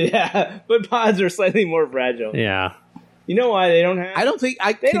are. Yeah, but pods are slightly more fragile. Yeah. You know why they don't have? I don't think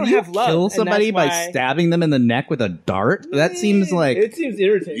I They can don't you have love, kill and somebody that's by why- stabbing them in the neck with a dart. That seems like It seems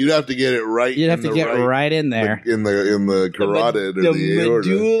irritating. You'd have to get it right. you'd have in to the get right in there. in the carotid or the aorta.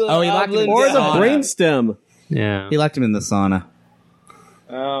 medulla Oh, he locked him in or the Sauna. brainstem. Yeah. He left him in the sauna.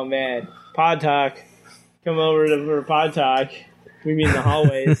 Oh man, pod talk. Come over for pod talk. We meet in the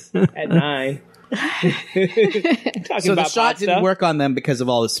hallways at 9. Talking So the about shot pod didn't stuff. work on them because of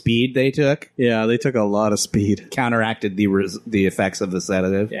all the speed they took. Yeah, they took a lot of speed. Counteracted the effects of the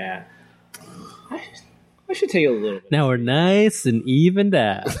sedative. Yeah. I should take a little bit. Now we're nice and evened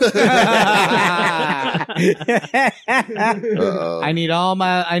out. Uh-oh. I need all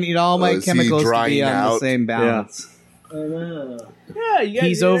my is he chemicals to drying be on the out? same balance. Yeah, you guys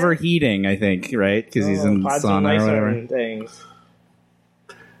He's do that? overheating, I think, right? Because he's in the Pods don't sauna like or whatever. certain things.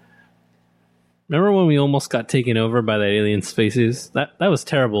 Remember when we almost got taken over by that alien species? That was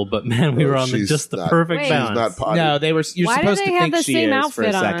terrible, but man, we were on she's just the not- perfect Wait. She's balance. not potty. No, they were. You're Why do supposed they to have think the she same is for a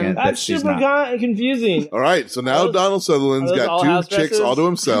outfit on? second, but That's she's super not. confusing. All right, so now Those- Donald Sutherland's are those got all two house chicks dresses? all to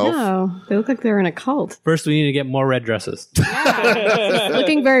himself. No, they look like they're in a cult. First, we need to get more red dresses.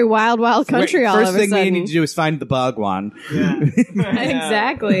 Looking very wild country all First of a thing sudden. we need to do is find the Bhagwan.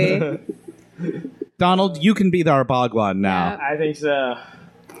 Exactly. Donald, you can be our Bhagwan now. I think so.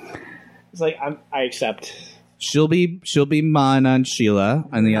 It's like I accept. She'll be mine on Sheila,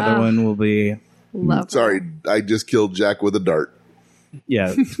 and the other one will be Love. Sorry, I just killed Jack with a dart.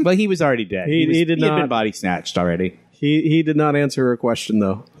 yeah. Well, he was already dead. He did had been not- body snatched already. He did not answer her question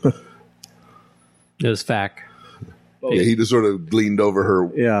though. It was Fack. Yeah, he just sort of leaned over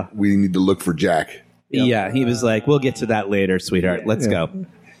her. Yeah. We need to look for Jack. Yeah, he was like, "We'll get to that later, sweetheart. Let's go."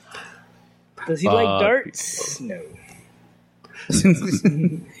 Does he like darts? No.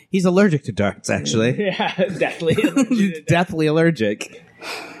 He's allergic to darts, actually. Yeah, definitely. He's deathly allergic.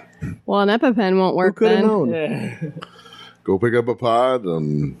 Well, an EpiPen won't Who work could have then. known? Yeah. Go pick up a pod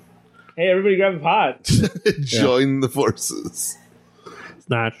and Hey, everybody grab a pod. join the forces.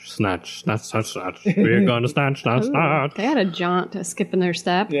 Snatch, snatch, snatch, snatch, snatch. We're going to snatch, snatch, snatch. They had a jaunt to skip in their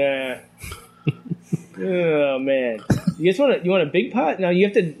step. Yeah. Oh man. You guys want a big pod? No, you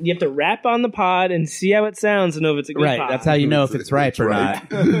have to rap on the pod and see how it sounds to know if it's a good Right, pod. that's how you know if it's ripe or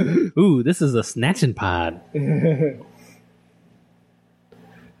right. not. Ooh, this is a snatching pod.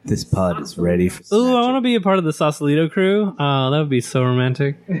 This pod is ready for Ooh, I want to be a part of the Sausalito crew. Oh, that would be so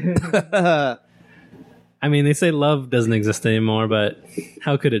romantic. I mean, they say love doesn't exist anymore, but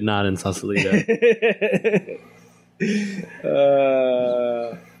how could it not in Sausalito?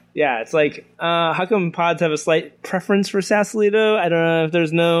 Yeah, it's like, how come pods have a slight preference for Sausalito? I don't know if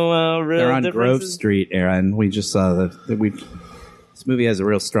there's no real They're on Grove differences. Street, Aaron. We just saw that we. This movie has a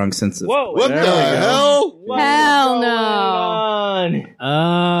real strong sense of. Whoa! What the hell? Hell no.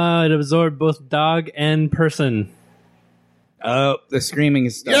 It absorbed both dog and person. Oh, the screaming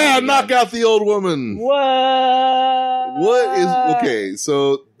is starting. Yeah, again. knock out the old woman. What is okay?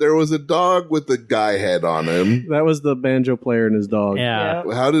 So there was a dog with a guy head on him. That was the banjo player and his dog. Yeah.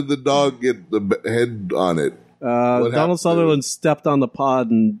 How did the dog get the head on it? happened? Donald Sutherland stepped on the pod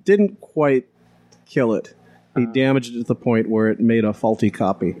and didn't quite kill it. He damaged it to the point where it made a faulty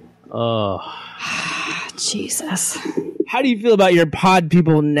copy. Oh. Jesus. How do you feel about your pod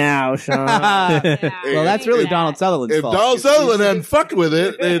people now, Sean? Well, that's really Donald Sutherland's If fault. Donald Sutherland hadn't fucked with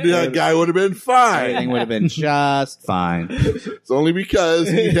it, then that guy would have been fine. Everything would have been just fine. It's only because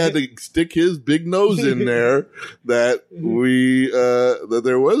he had to stick his big nose in there that that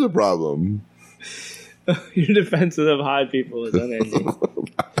there was a problem. Your defense of the pod people is unending.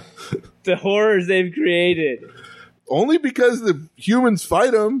 The horrors they've created. Only because the humans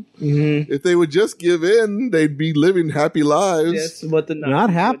fight them. Mm-hmm. If they would just give in, they'd be living happy lives. That's what the Not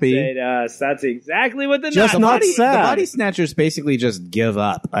Nazis happy. would say to us. That's exactly what the Just Nazis not would say. sad. The body snatchers basically just give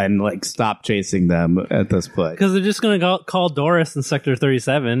up and like stop chasing them at this point. Because they're just going to call Doris in Sector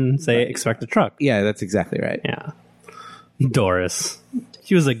 37 and say, expect a truck. Yeah, that's exactly right. Yeah. Doris.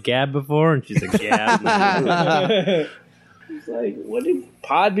 She was a Gab before, and she's a Gab now. It's like, what do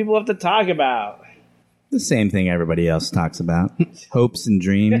pod people have to talk about? The same thing everybody else talks about. Hopes and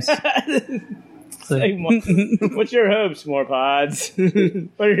dreams. Like, what's your hopes? More pods.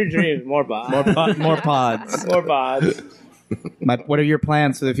 What are your dreams? More pods. More pods. More pods. What are your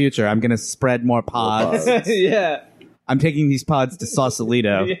plans for the future? I'm going to spread more pods. Yeah. I'm taking these pods to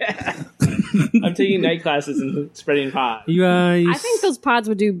Sausalito. Yeah. I'm taking night classes and spreading pods. I think those pods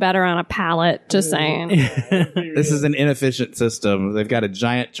would do better on a pallet. Just saying. This is an inefficient system. They've got a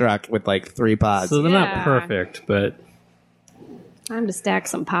giant truck with like 3 pods. So they're Yeah. not perfect, but Time to stack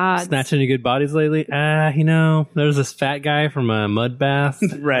some pods. snatch any good bodies lately? There's this fat guy from a mud bath.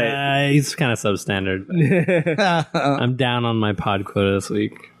 Right. He's kind of substandard. I'm down on my pod quota this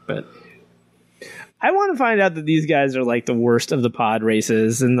week, but I want to find out that these guys are like the worst of the pod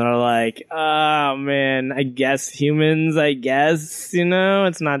races, and they're like, oh man, I guess humans,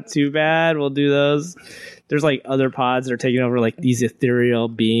 it's not too bad. We'll do those. There's like other pods that are taking over like these ethereal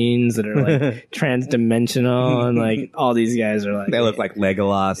beings that are like transdimensional, and like all these guys are like, They look like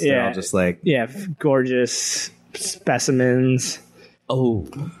Legolas. They're Yeah. all just like, gorgeous specimens. oh,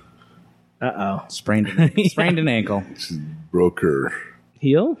 sprained an ankle. Broke her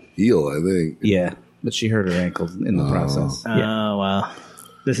Heel? heel, I think. Yeah, but she hurt her ankle in the process. Oh, wow.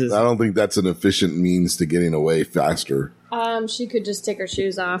 This is. I don't think that's an efficient means to getting away faster. She could just take her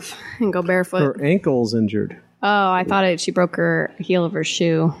shoes off and go barefoot. Her ankle's injured. Oh, I thought she broke her heel of her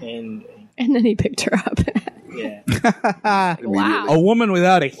shoe, And and then he picked her up. yeah. Wow. A woman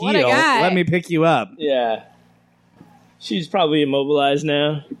without a heel. What a guy. Let me pick you up. Yeah. She's probably immobilized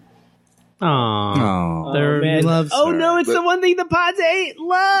now. aw. Oh, They're- Man. loves Oh her. no, it's the one thing the pods hate.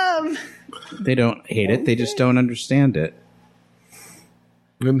 Love. They don't hate it. They just don't understand it.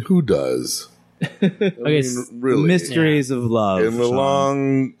 And who does? Okay, Really? Mysteries of love. In the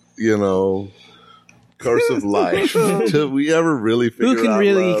Sean. long, course of life, till we ever really figure Who can out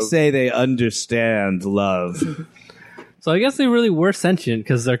really love. say they understand love? So I guess they really were sentient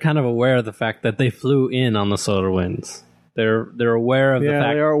because they're kind of aware of the fact that they flew in on the solar winds. They're aware of the Yeah,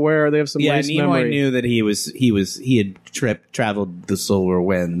 fact. they are aware. They have some Yeah, nice Nimoy memory. knew that he had traveled the solar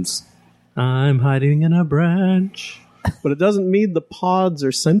winds. I'm hiding in a branch. But it doesn't mean the pods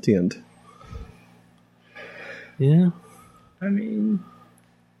are sentient. Yeah. I mean,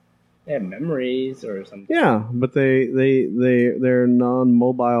 they have memories or something. Yeah, but they're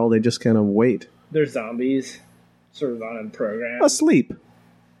non-mobile. They just kind of wait. They're zombies, sort of on a program. Asleep.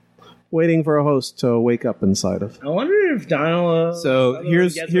 Waiting for a host to wake up inside of. I wonder if Donald. So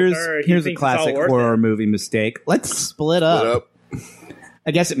here's a classic horror movie mistake. Let's split up.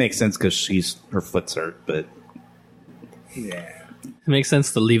 I guess it makes sense because her foot's hurt, but Yeah. It makes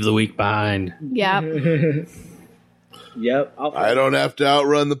sense to leave the weak behind. Yep. Yep. I don't have to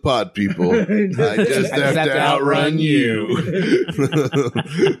outrun the pod people. I just have to outrun you.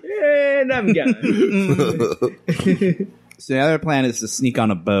 And I'm gone. so the other plan is to sneak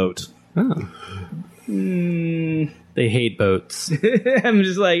on a boat. Oh. They hate boats. I'm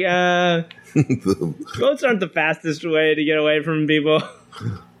just like, boats aren't the fastest way to get away from people.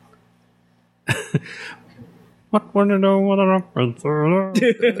 What want to know what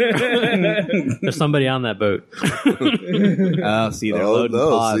There's somebody on that boat. Oh, see, they're loading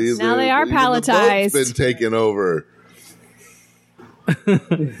pods. See, Now they are even the boat's palletized. been taken over.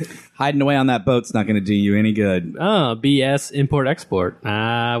 Hiding away on that boat's not going to do you any good. Oh, BS import export.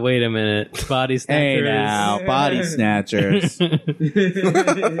 Ah, wait a minute. Body snatchers. Hey now, body snatchers.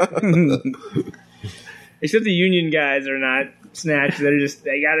 Except the union guys are not snatched. They're just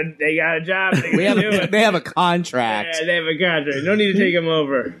they got a job. They have a contract. Yeah, they have a contract. No need to take them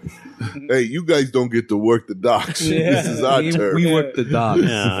over. Hey, you guys don't get to work the docks. This is our turn. We work the docks.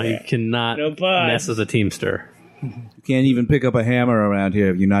 No, you cannot No pod. mess with a teamster. You can't even pick up a hammer around here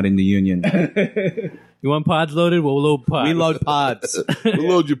if you're not in the union. You want pods loaded? We'll load pods. We load pods. We'll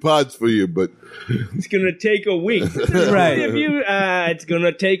load your pods for you, but It's gonna take a week. Right. It's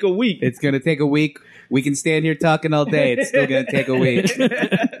gonna take a week. It's going to take a week. We can stand here talking all day. It's still going to take a week. well,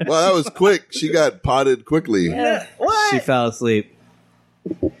 that was quick. She got potted quickly. What? She fell asleep.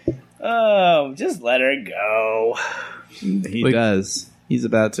 Oh, just let her go. He Like- does. He's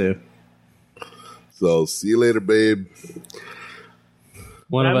about to. So see you later, babe.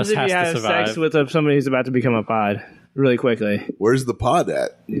 One of us What has happens if you to have survive. sex with somebody who's about to become a pod really quickly? Where's the pod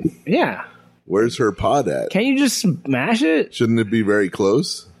at? Yeah. Where's her pod at? Can't you just smash it? Shouldn't it be very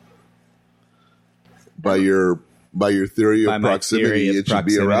close? By your theory By of my proximity, theory of it should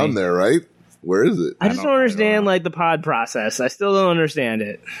be proximity. around there, right? Where is it? I just don't understand like the pod process. I still don't understand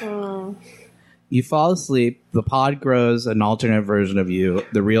it. You fall asleep. The pod grows an alternate version of you.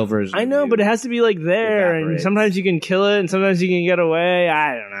 The real version. I know, of you but it has to be like there, and evaporates. sometimes you can kill it, and sometimes you can get away.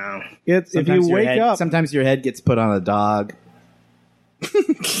 I don't know. If Sometimes you your wake head- up, Sometimes your head gets put on a dog.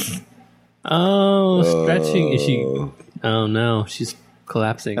 Oh, stretching. Is she? Oh no, she's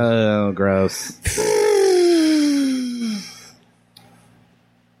collapsing. Oh, gross.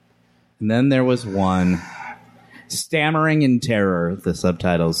 And then there was one. Stammering in terror, the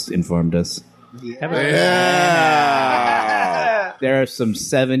subtitles informed us. Yeah. There are some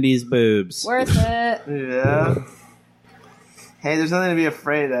 70s boobs. Worth it. Yeah. Hey, there's nothing to be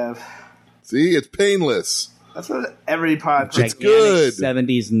afraid of. See, it's painless. That's what every pod. It's good.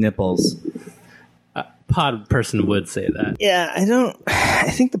 70s nipples. Pod person would say that. Yeah, I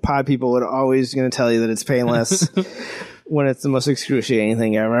think the pod people would always going to tell you that it's painless when it's the most excruciating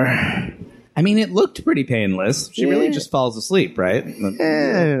thing ever. I mean, it looked pretty painless. She really Yeah. just falls asleep, right? I don't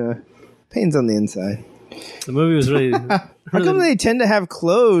know. Pain's on the inside. The movie was really. How come they tend to have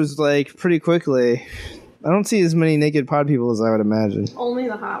clothes like pretty quickly? I don't see as many naked pod people as I would imagine. Only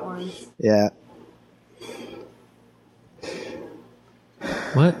the hot ones. Yeah.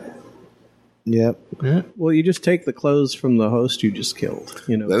 What? Yep. Yeah. well, you just take the clothes from the host you just killed.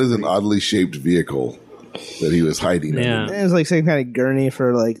 You know, That is an oddly shaped vehicle that he was hiding Yeah. in. It was like some kind of gurney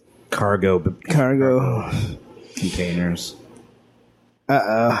for like Cargo cargo. containers.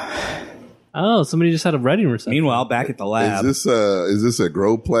 Oh, somebody just had a wedding reception. Meanwhile, back at the lab, Is this a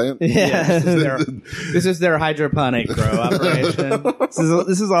grow plant? Yeah. this is their hydroponic grow operation.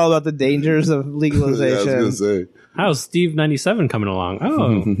 This is all about the dangers of Yeah, I was legalization. gonna say. How's Steve 97 coming along?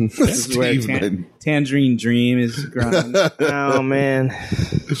 Oh, This is where Steve, man. Tangerine Dream is growing. Oh man.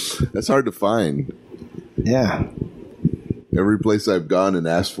 That's hard to find. Yeah. Every place I've gone and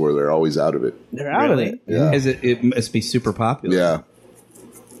asked for, they're always out of it. They're out of it. Yeah. It must be super popular. Yeah.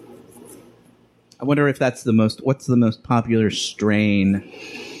 I wonder if that's what's the most popular strain?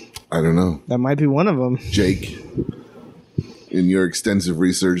 I don't know. That might be one of them. Jake, in your extensive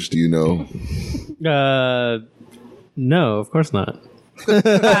research, do you know? no, of course not.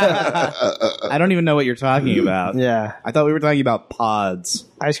 I don't even know what you're talking about. Yeah. I thought we were talking about pods.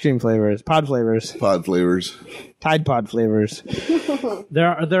 Ice cream flavors, pod flavors, Pod flavors. Tide Pod flavors. There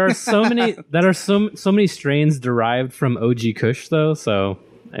are so many so many strains derived from OG Kush though. So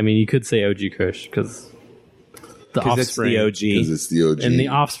I mean, you could say OG Kush because the Because it's offspring the Because OG. it's the OG. and the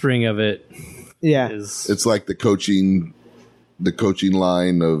offspring of it Yeah. is It's like the coaching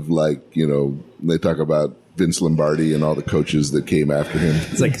line of they talk about Vince Lombardi and all the coaches that came after him.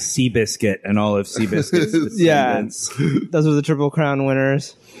 It's like Seabiscuit and all of Seabiscuit's Yeah. descendants. Those are the Triple Crown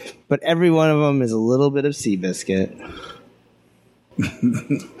winners. But every one of them is a little bit of Seabiscuit.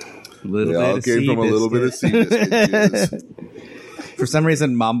 They all came from a little bit of Seabiscuit. Yes. For some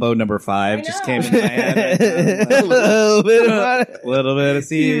reason, Mambo number 5 just came in my head. A little bit of it. Little bit of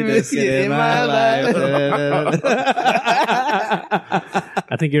Seabiscuit in my life.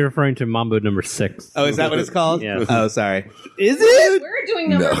 I think you're referring to Mambo number 6. Oh, is that what it's called? Yes. Oh, sorry. Is it? We're doing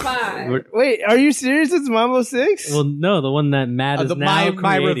number 5. Wait, are you serious? It's Mambo 6? Well, no, the one that Matt is now my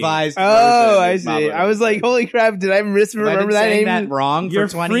creating. revised Oh, version I is Mambo see. I was number like, holy crap, did I Have I that misremember been that saying name? that wrong You're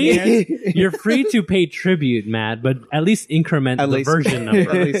for 20 free. years? You're free to pay tribute, Matt, but at least increment At the least- version At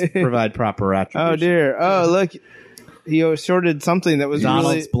number. least provide proper attribution. Oh, dear. Oh, look. He shorted something that was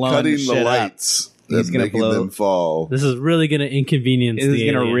Donald's really... blowing Cutting the shit up. lights He's and gonna making blow- them fall. This is really going to inconvenience This is the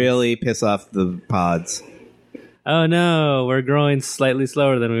going to aliens. really piss off the pods. Oh no, we're growing slightly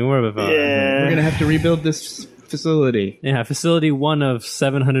slower than we were before. We're going to have to rebuild this facility. Yeah, facility 1 of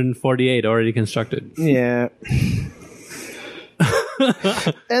 748 already constructed. Yeah.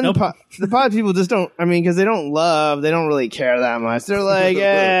 And Nope. the pod people just don't, because they don't really care that much. They're like,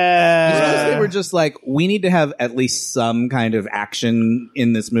 They were just like, we need to have at least some kind of action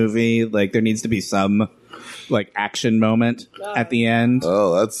in this movie. Like, there needs to be some action moment at the end.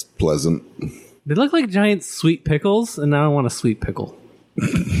 Oh, that's pleasant. They look like giant sweet pickles, and now I want a sweet pickle.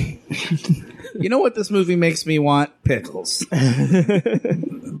 You know what this movie makes me want? Pickles.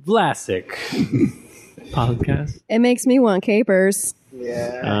 Vlasic podcast. It makes me want capers. Oh.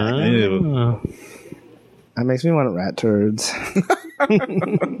 that makes me want rat turds.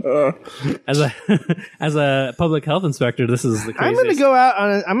 As a public health inspector, this is the I'm craziest. going to go out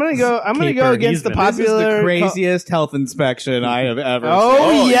on I'm going to go Caper against the easement. This is the popular... Craziest health inspection I have ever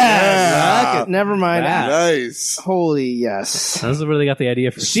Oh, seen. yes. yeah. Never mind. Yeah. Nice. Holy yes. This is where they got the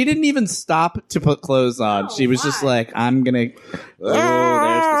idea for. She didn't even stop to put clothes on. She was just like, I'm going to... Oh,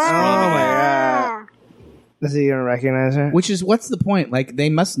 there's the screaming. Oh my god. Is he gonna recognize her? Which is, what's the point? Like, they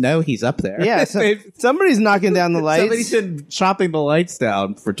must know he's up there. Yeah, somebody's knocking down the lights. Somebody's been chopping the lights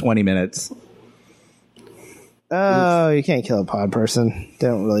down for 20 minutes. Oh, you can't kill a pod person. They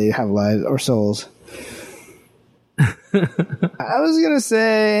don't really have lives or souls. I was gonna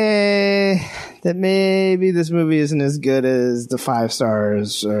say that maybe this movie isn't as good as the 5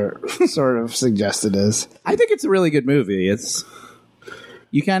 stars or sort of suggested is. I think it's a really good movie. It's...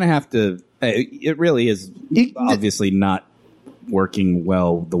 You kind of have to... It really is obviously not working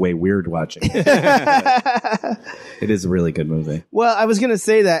well the way we're watching it. It is a really good movie. Well, I was gonna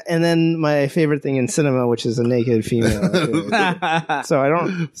say that, and then my favorite thing in cinema, which is a naked female. So I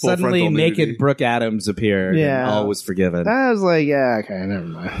don't. Suddenly, frontal naked nudity. Brooke Adams appeared. Yeah. And all was forgiven. I was like, yeah, okay, never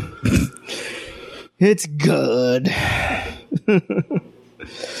mind. It's good.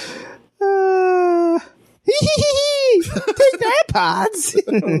 Take that, pods.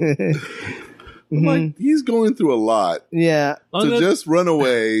 Like, he's going through a lot Yeah, to just run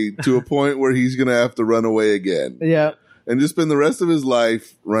away to a point where he's going to have to run away again yeah. and just spend the rest of his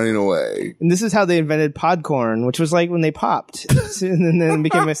life running away. And this is how they invented podcorn, which was like when they popped, and then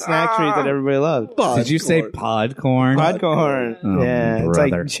became a snack treat that everybody loved. Did you say podcorn? Podcorn. Oh, Yeah,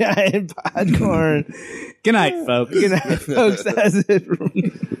 brother. it's like giant podcorn. Good night, folks. Good night, folks. That's it.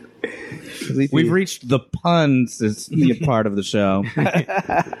 We've reached the puns as a part of the show.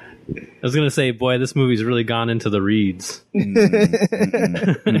 I was gonna say, boy, this movie's really gone into the reeds. No.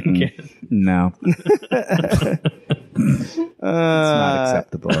 It's not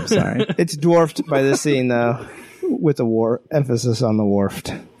acceptable. I'm sorry. It's dwarfed by this scene, though, with a emphasis on the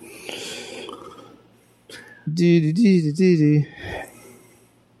dwarfed. Do-do-do-do-do-do.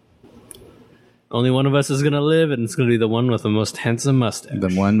 Only one of us is gonna live, and it's gonna be the one with the most handsome mustache. The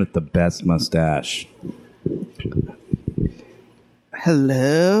one with the best mustache.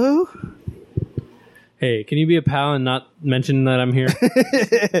 Hello? Hey, can you be a pal and not mention that I'm here?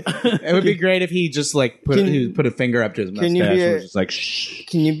 It would be great if he just like put a finger up to his mustache Can you be and was just like, shh.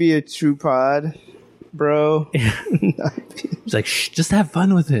 Can you be a true pod, bro? He's like, shh, just have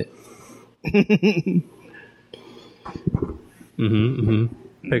fun with it.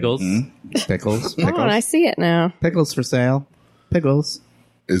 Pickles. Pickles. Oh, and I see it now. Pickles for sale. Pickles.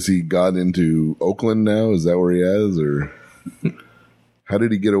 Is he gone into Oakland now? Is that where he is, or how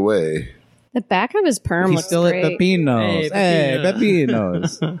did he get away? The back of his perm He's looks still great. at Pepinos. Hey,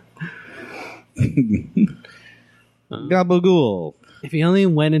 Pepinos. Gabagool. If he only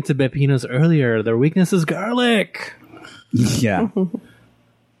went into Beppino's earlier, their weakness is garlic. Yeah.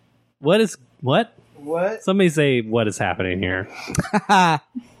 What? What? Somebody say what is happening here. I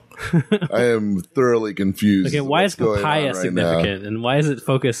am thoroughly confused. Okay, as to why what's is going on papaya right significant, and why is it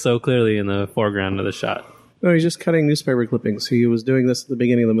focused so clearly in the foreground of the shot? No, he's just cutting newspaper clippings. He was doing this at the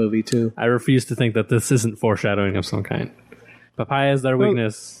beginning of the movie too. I refuse to think that this isn't foreshadowing of some kind. Papaya is their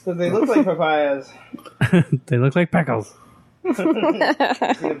weakness. Because they look like papayas. They look like pickles. See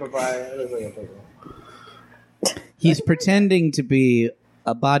a papaya, it looks like a pickle. He's pretending to be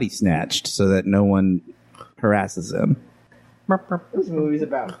a body snatched so that no one harasses him. This movie's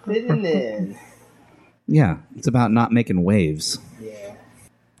about fitting in. Yeah, it's about not making waves. Yeah.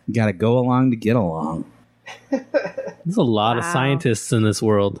 You gotta go along to get along. There's a lot of scientists in this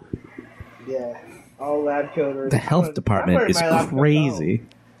world. Yeah. All lab coders. The health department is crazy.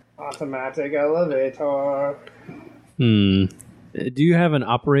 Automatic elevator. Do you have an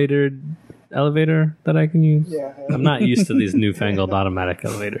operated elevator that I can use? Yeah. I'm not used to these newfangled automatic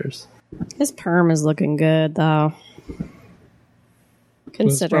elevators. His perm is looking good, though.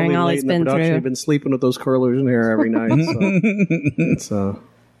 Considering all he's been He's through. been sleeping with those curlers in here every night. So.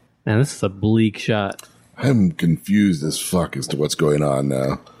 Man, this is a bleak shot. I'm confused as fuck as to what's going on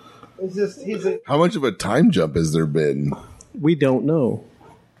now. It's just, he's a. How much of a time jump has there been? We don't know.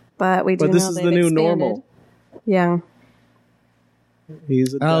 But we do But this know is they've the new expanded. normal. Yeah.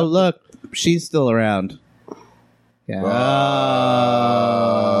 He's Oh, look, she's still around. Yeah.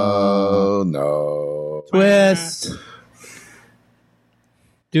 Oh, no. Twist.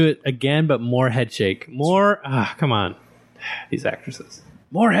 Do it again, but more head shake. More. Come on. These actresses.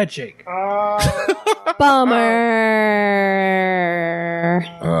 More head shake. Bummer.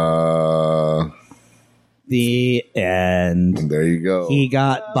 The end. There you go. He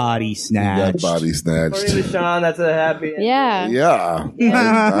got body He snatched. got body snatched. According to Sean, that's a happy ending. Yeah.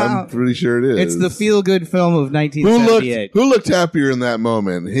 Yeah, I'm pretty sure it is. It's the feel-good film of Who 1978. looked happier in that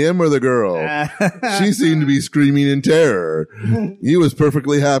moment, him or the girl? She seemed to be screaming in terror. He was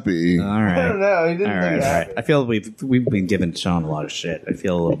perfectly happy. All I right. don't know. He didn't All right, look all happy. right. I feel we've been giving Sean a lot of shit. I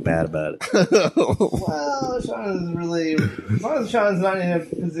feel a little bad about it. Well, Sean's not in a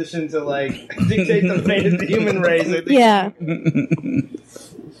position to like dictate the fate of the human race. I think. Yeah.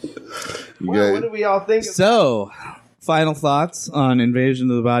 Well, what do we all think? Of So, final thoughts on Invasion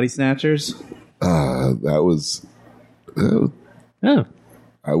of the Body Snatchers? That was. Oh.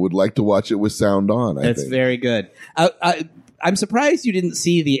 I would like to watch it with sound on. I It's think. very good. I'm surprised you didn't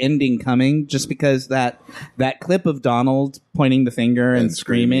see the ending coming, just because that clip of Donald pointing the finger and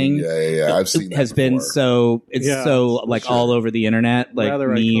screaming. Yeah. I've seen that has been before. so it's Yeah, so like sure. all over the internet, like Rather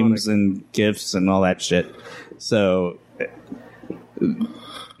memes iconic. and gifs and all that shit. So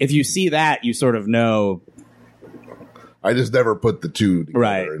if you see that, you sort of know, I just never put the two together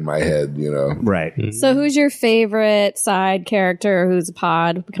Right. in my head. You know. right? So who's your favorite side character who's a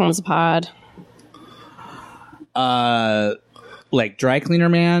pod, becomes a pod? Like Dry Cleaner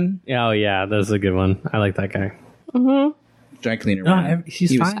Man, Oh, yeah. That's a good one. I like that guy. Dry Cleaner No, Man. she's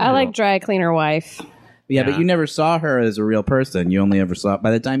He was fine. I cool. like dry cleaner wife. Yeah, but Yeah. you never saw her as a real person. You only ever saw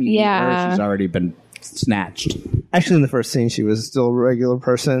by the time you meet her, Yeah. she's already been snatched. Actually, in the first scene, she was still a regular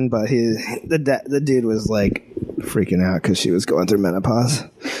person, but the dude was like freaking out because she was going through menopause.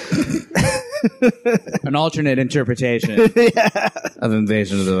 An alternate interpretation of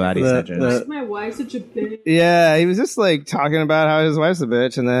Invasion of the Body Snatchers. My wife's such a bitch. Yeah, he was just like talking about how his wife's a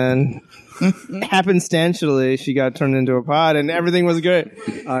bitch, and then happenstantially she got turned into a pod, and everything was good.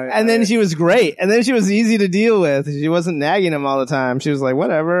 And then she was great, and then she was easy to deal with. She wasn't nagging him all the time. She was like,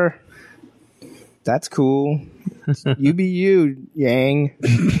 "Whatever, that's cool. You be you, Yang.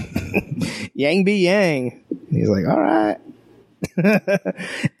 Yang be Yang." And he's like, "All right."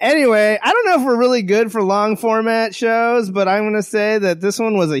 Anyway, I don't know if we're really good for long format shows, but I'm going to say that this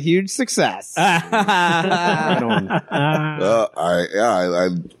one was a huge success. I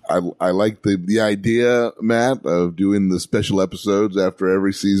like the idea, Matt, of doing the special episodes after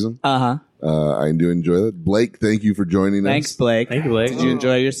every season. Uh-huh. I do enjoy that. Blake, thank you for joining Thanks, us. Blake. Thank you, Blake. Did you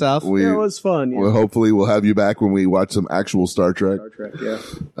enjoy yourself? Yeah, it was fun. Yeah. Well, hopefully we'll have you back when we watch some actual Star Trek. Star Trek,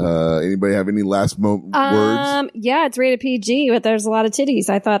 yeah. Anybody have any last words? Yeah, it's rated PG, but there's a lot of titties.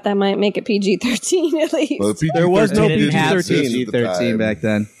 I thought that might make it PG-13 at least. Well, There was no They didn't have PG-13 at the PG-13 time. back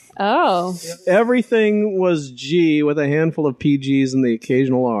then. Oh. Everything was G with a handful of PGs and the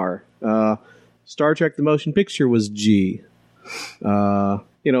occasional R. Star Trek: The Motion Picture was G.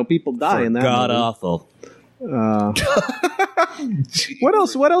 People die in that God movie. awful. What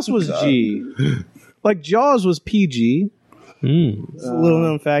else? What else was G? Like Jaws was PG. It's a little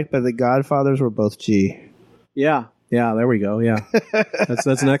known fact, but the Godfathers were both G. Yeah. There we go. Yeah, that's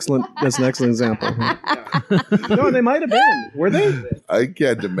an excellent example. No, they might have been. Were they? I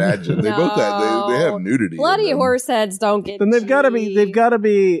can't imagine. They both they have nudity. in Bloody them. horse heads don't get. Then they've got to be. They've got to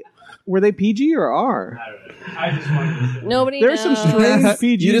be. Were they PG or R? I just wanted to say. Nobody There's some knows. strange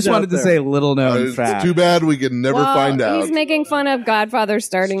PGs. You just wanted to out say there. little known It's fact. too bad we can never Well, find out. He's making fun of Godfather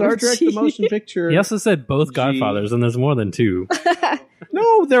starting Star with Trek: G. The Motion Picture. He also said both Godfathers, and there's more than two.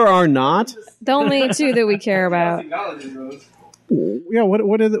 No, there are not. The only two that we care about. Yeah.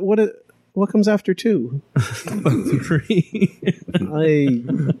 What comes after 2? Three.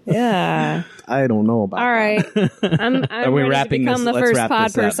 Yeah. I don't know about. All right. I'm Are we ready wrapping to become this- the let's first wrap pod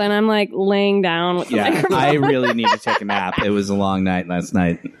this up. person. I'm like laying down with the Yeah, microphone. I really need to take a nap. It was a long night last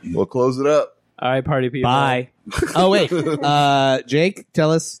night. We'll close it up. All right, party people. Bye. Oh wait, Jake,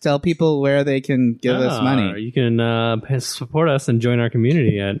 tell people where they can give us money. You can support us and join our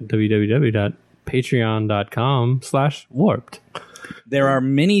community at www.patreon.com/warped. There are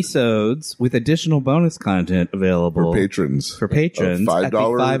mini-sodes with additional bonus content available For patrons. For patrons Of at the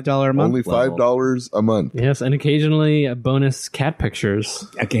 $5 a month Only level. $5 a month. Yes, and occasionally bonus cat pictures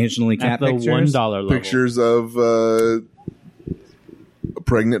Occasionally cat at the pictures. $1 level. Pictures of a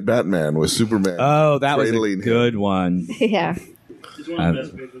pregnant Batman with Superman. Oh, that was a cradling him. good one. Yeah. It's one of the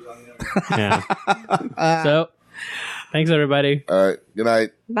best pictures on there. Yeah. So, thanks everybody. All right. Good night.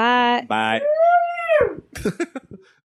 Bye. Bye.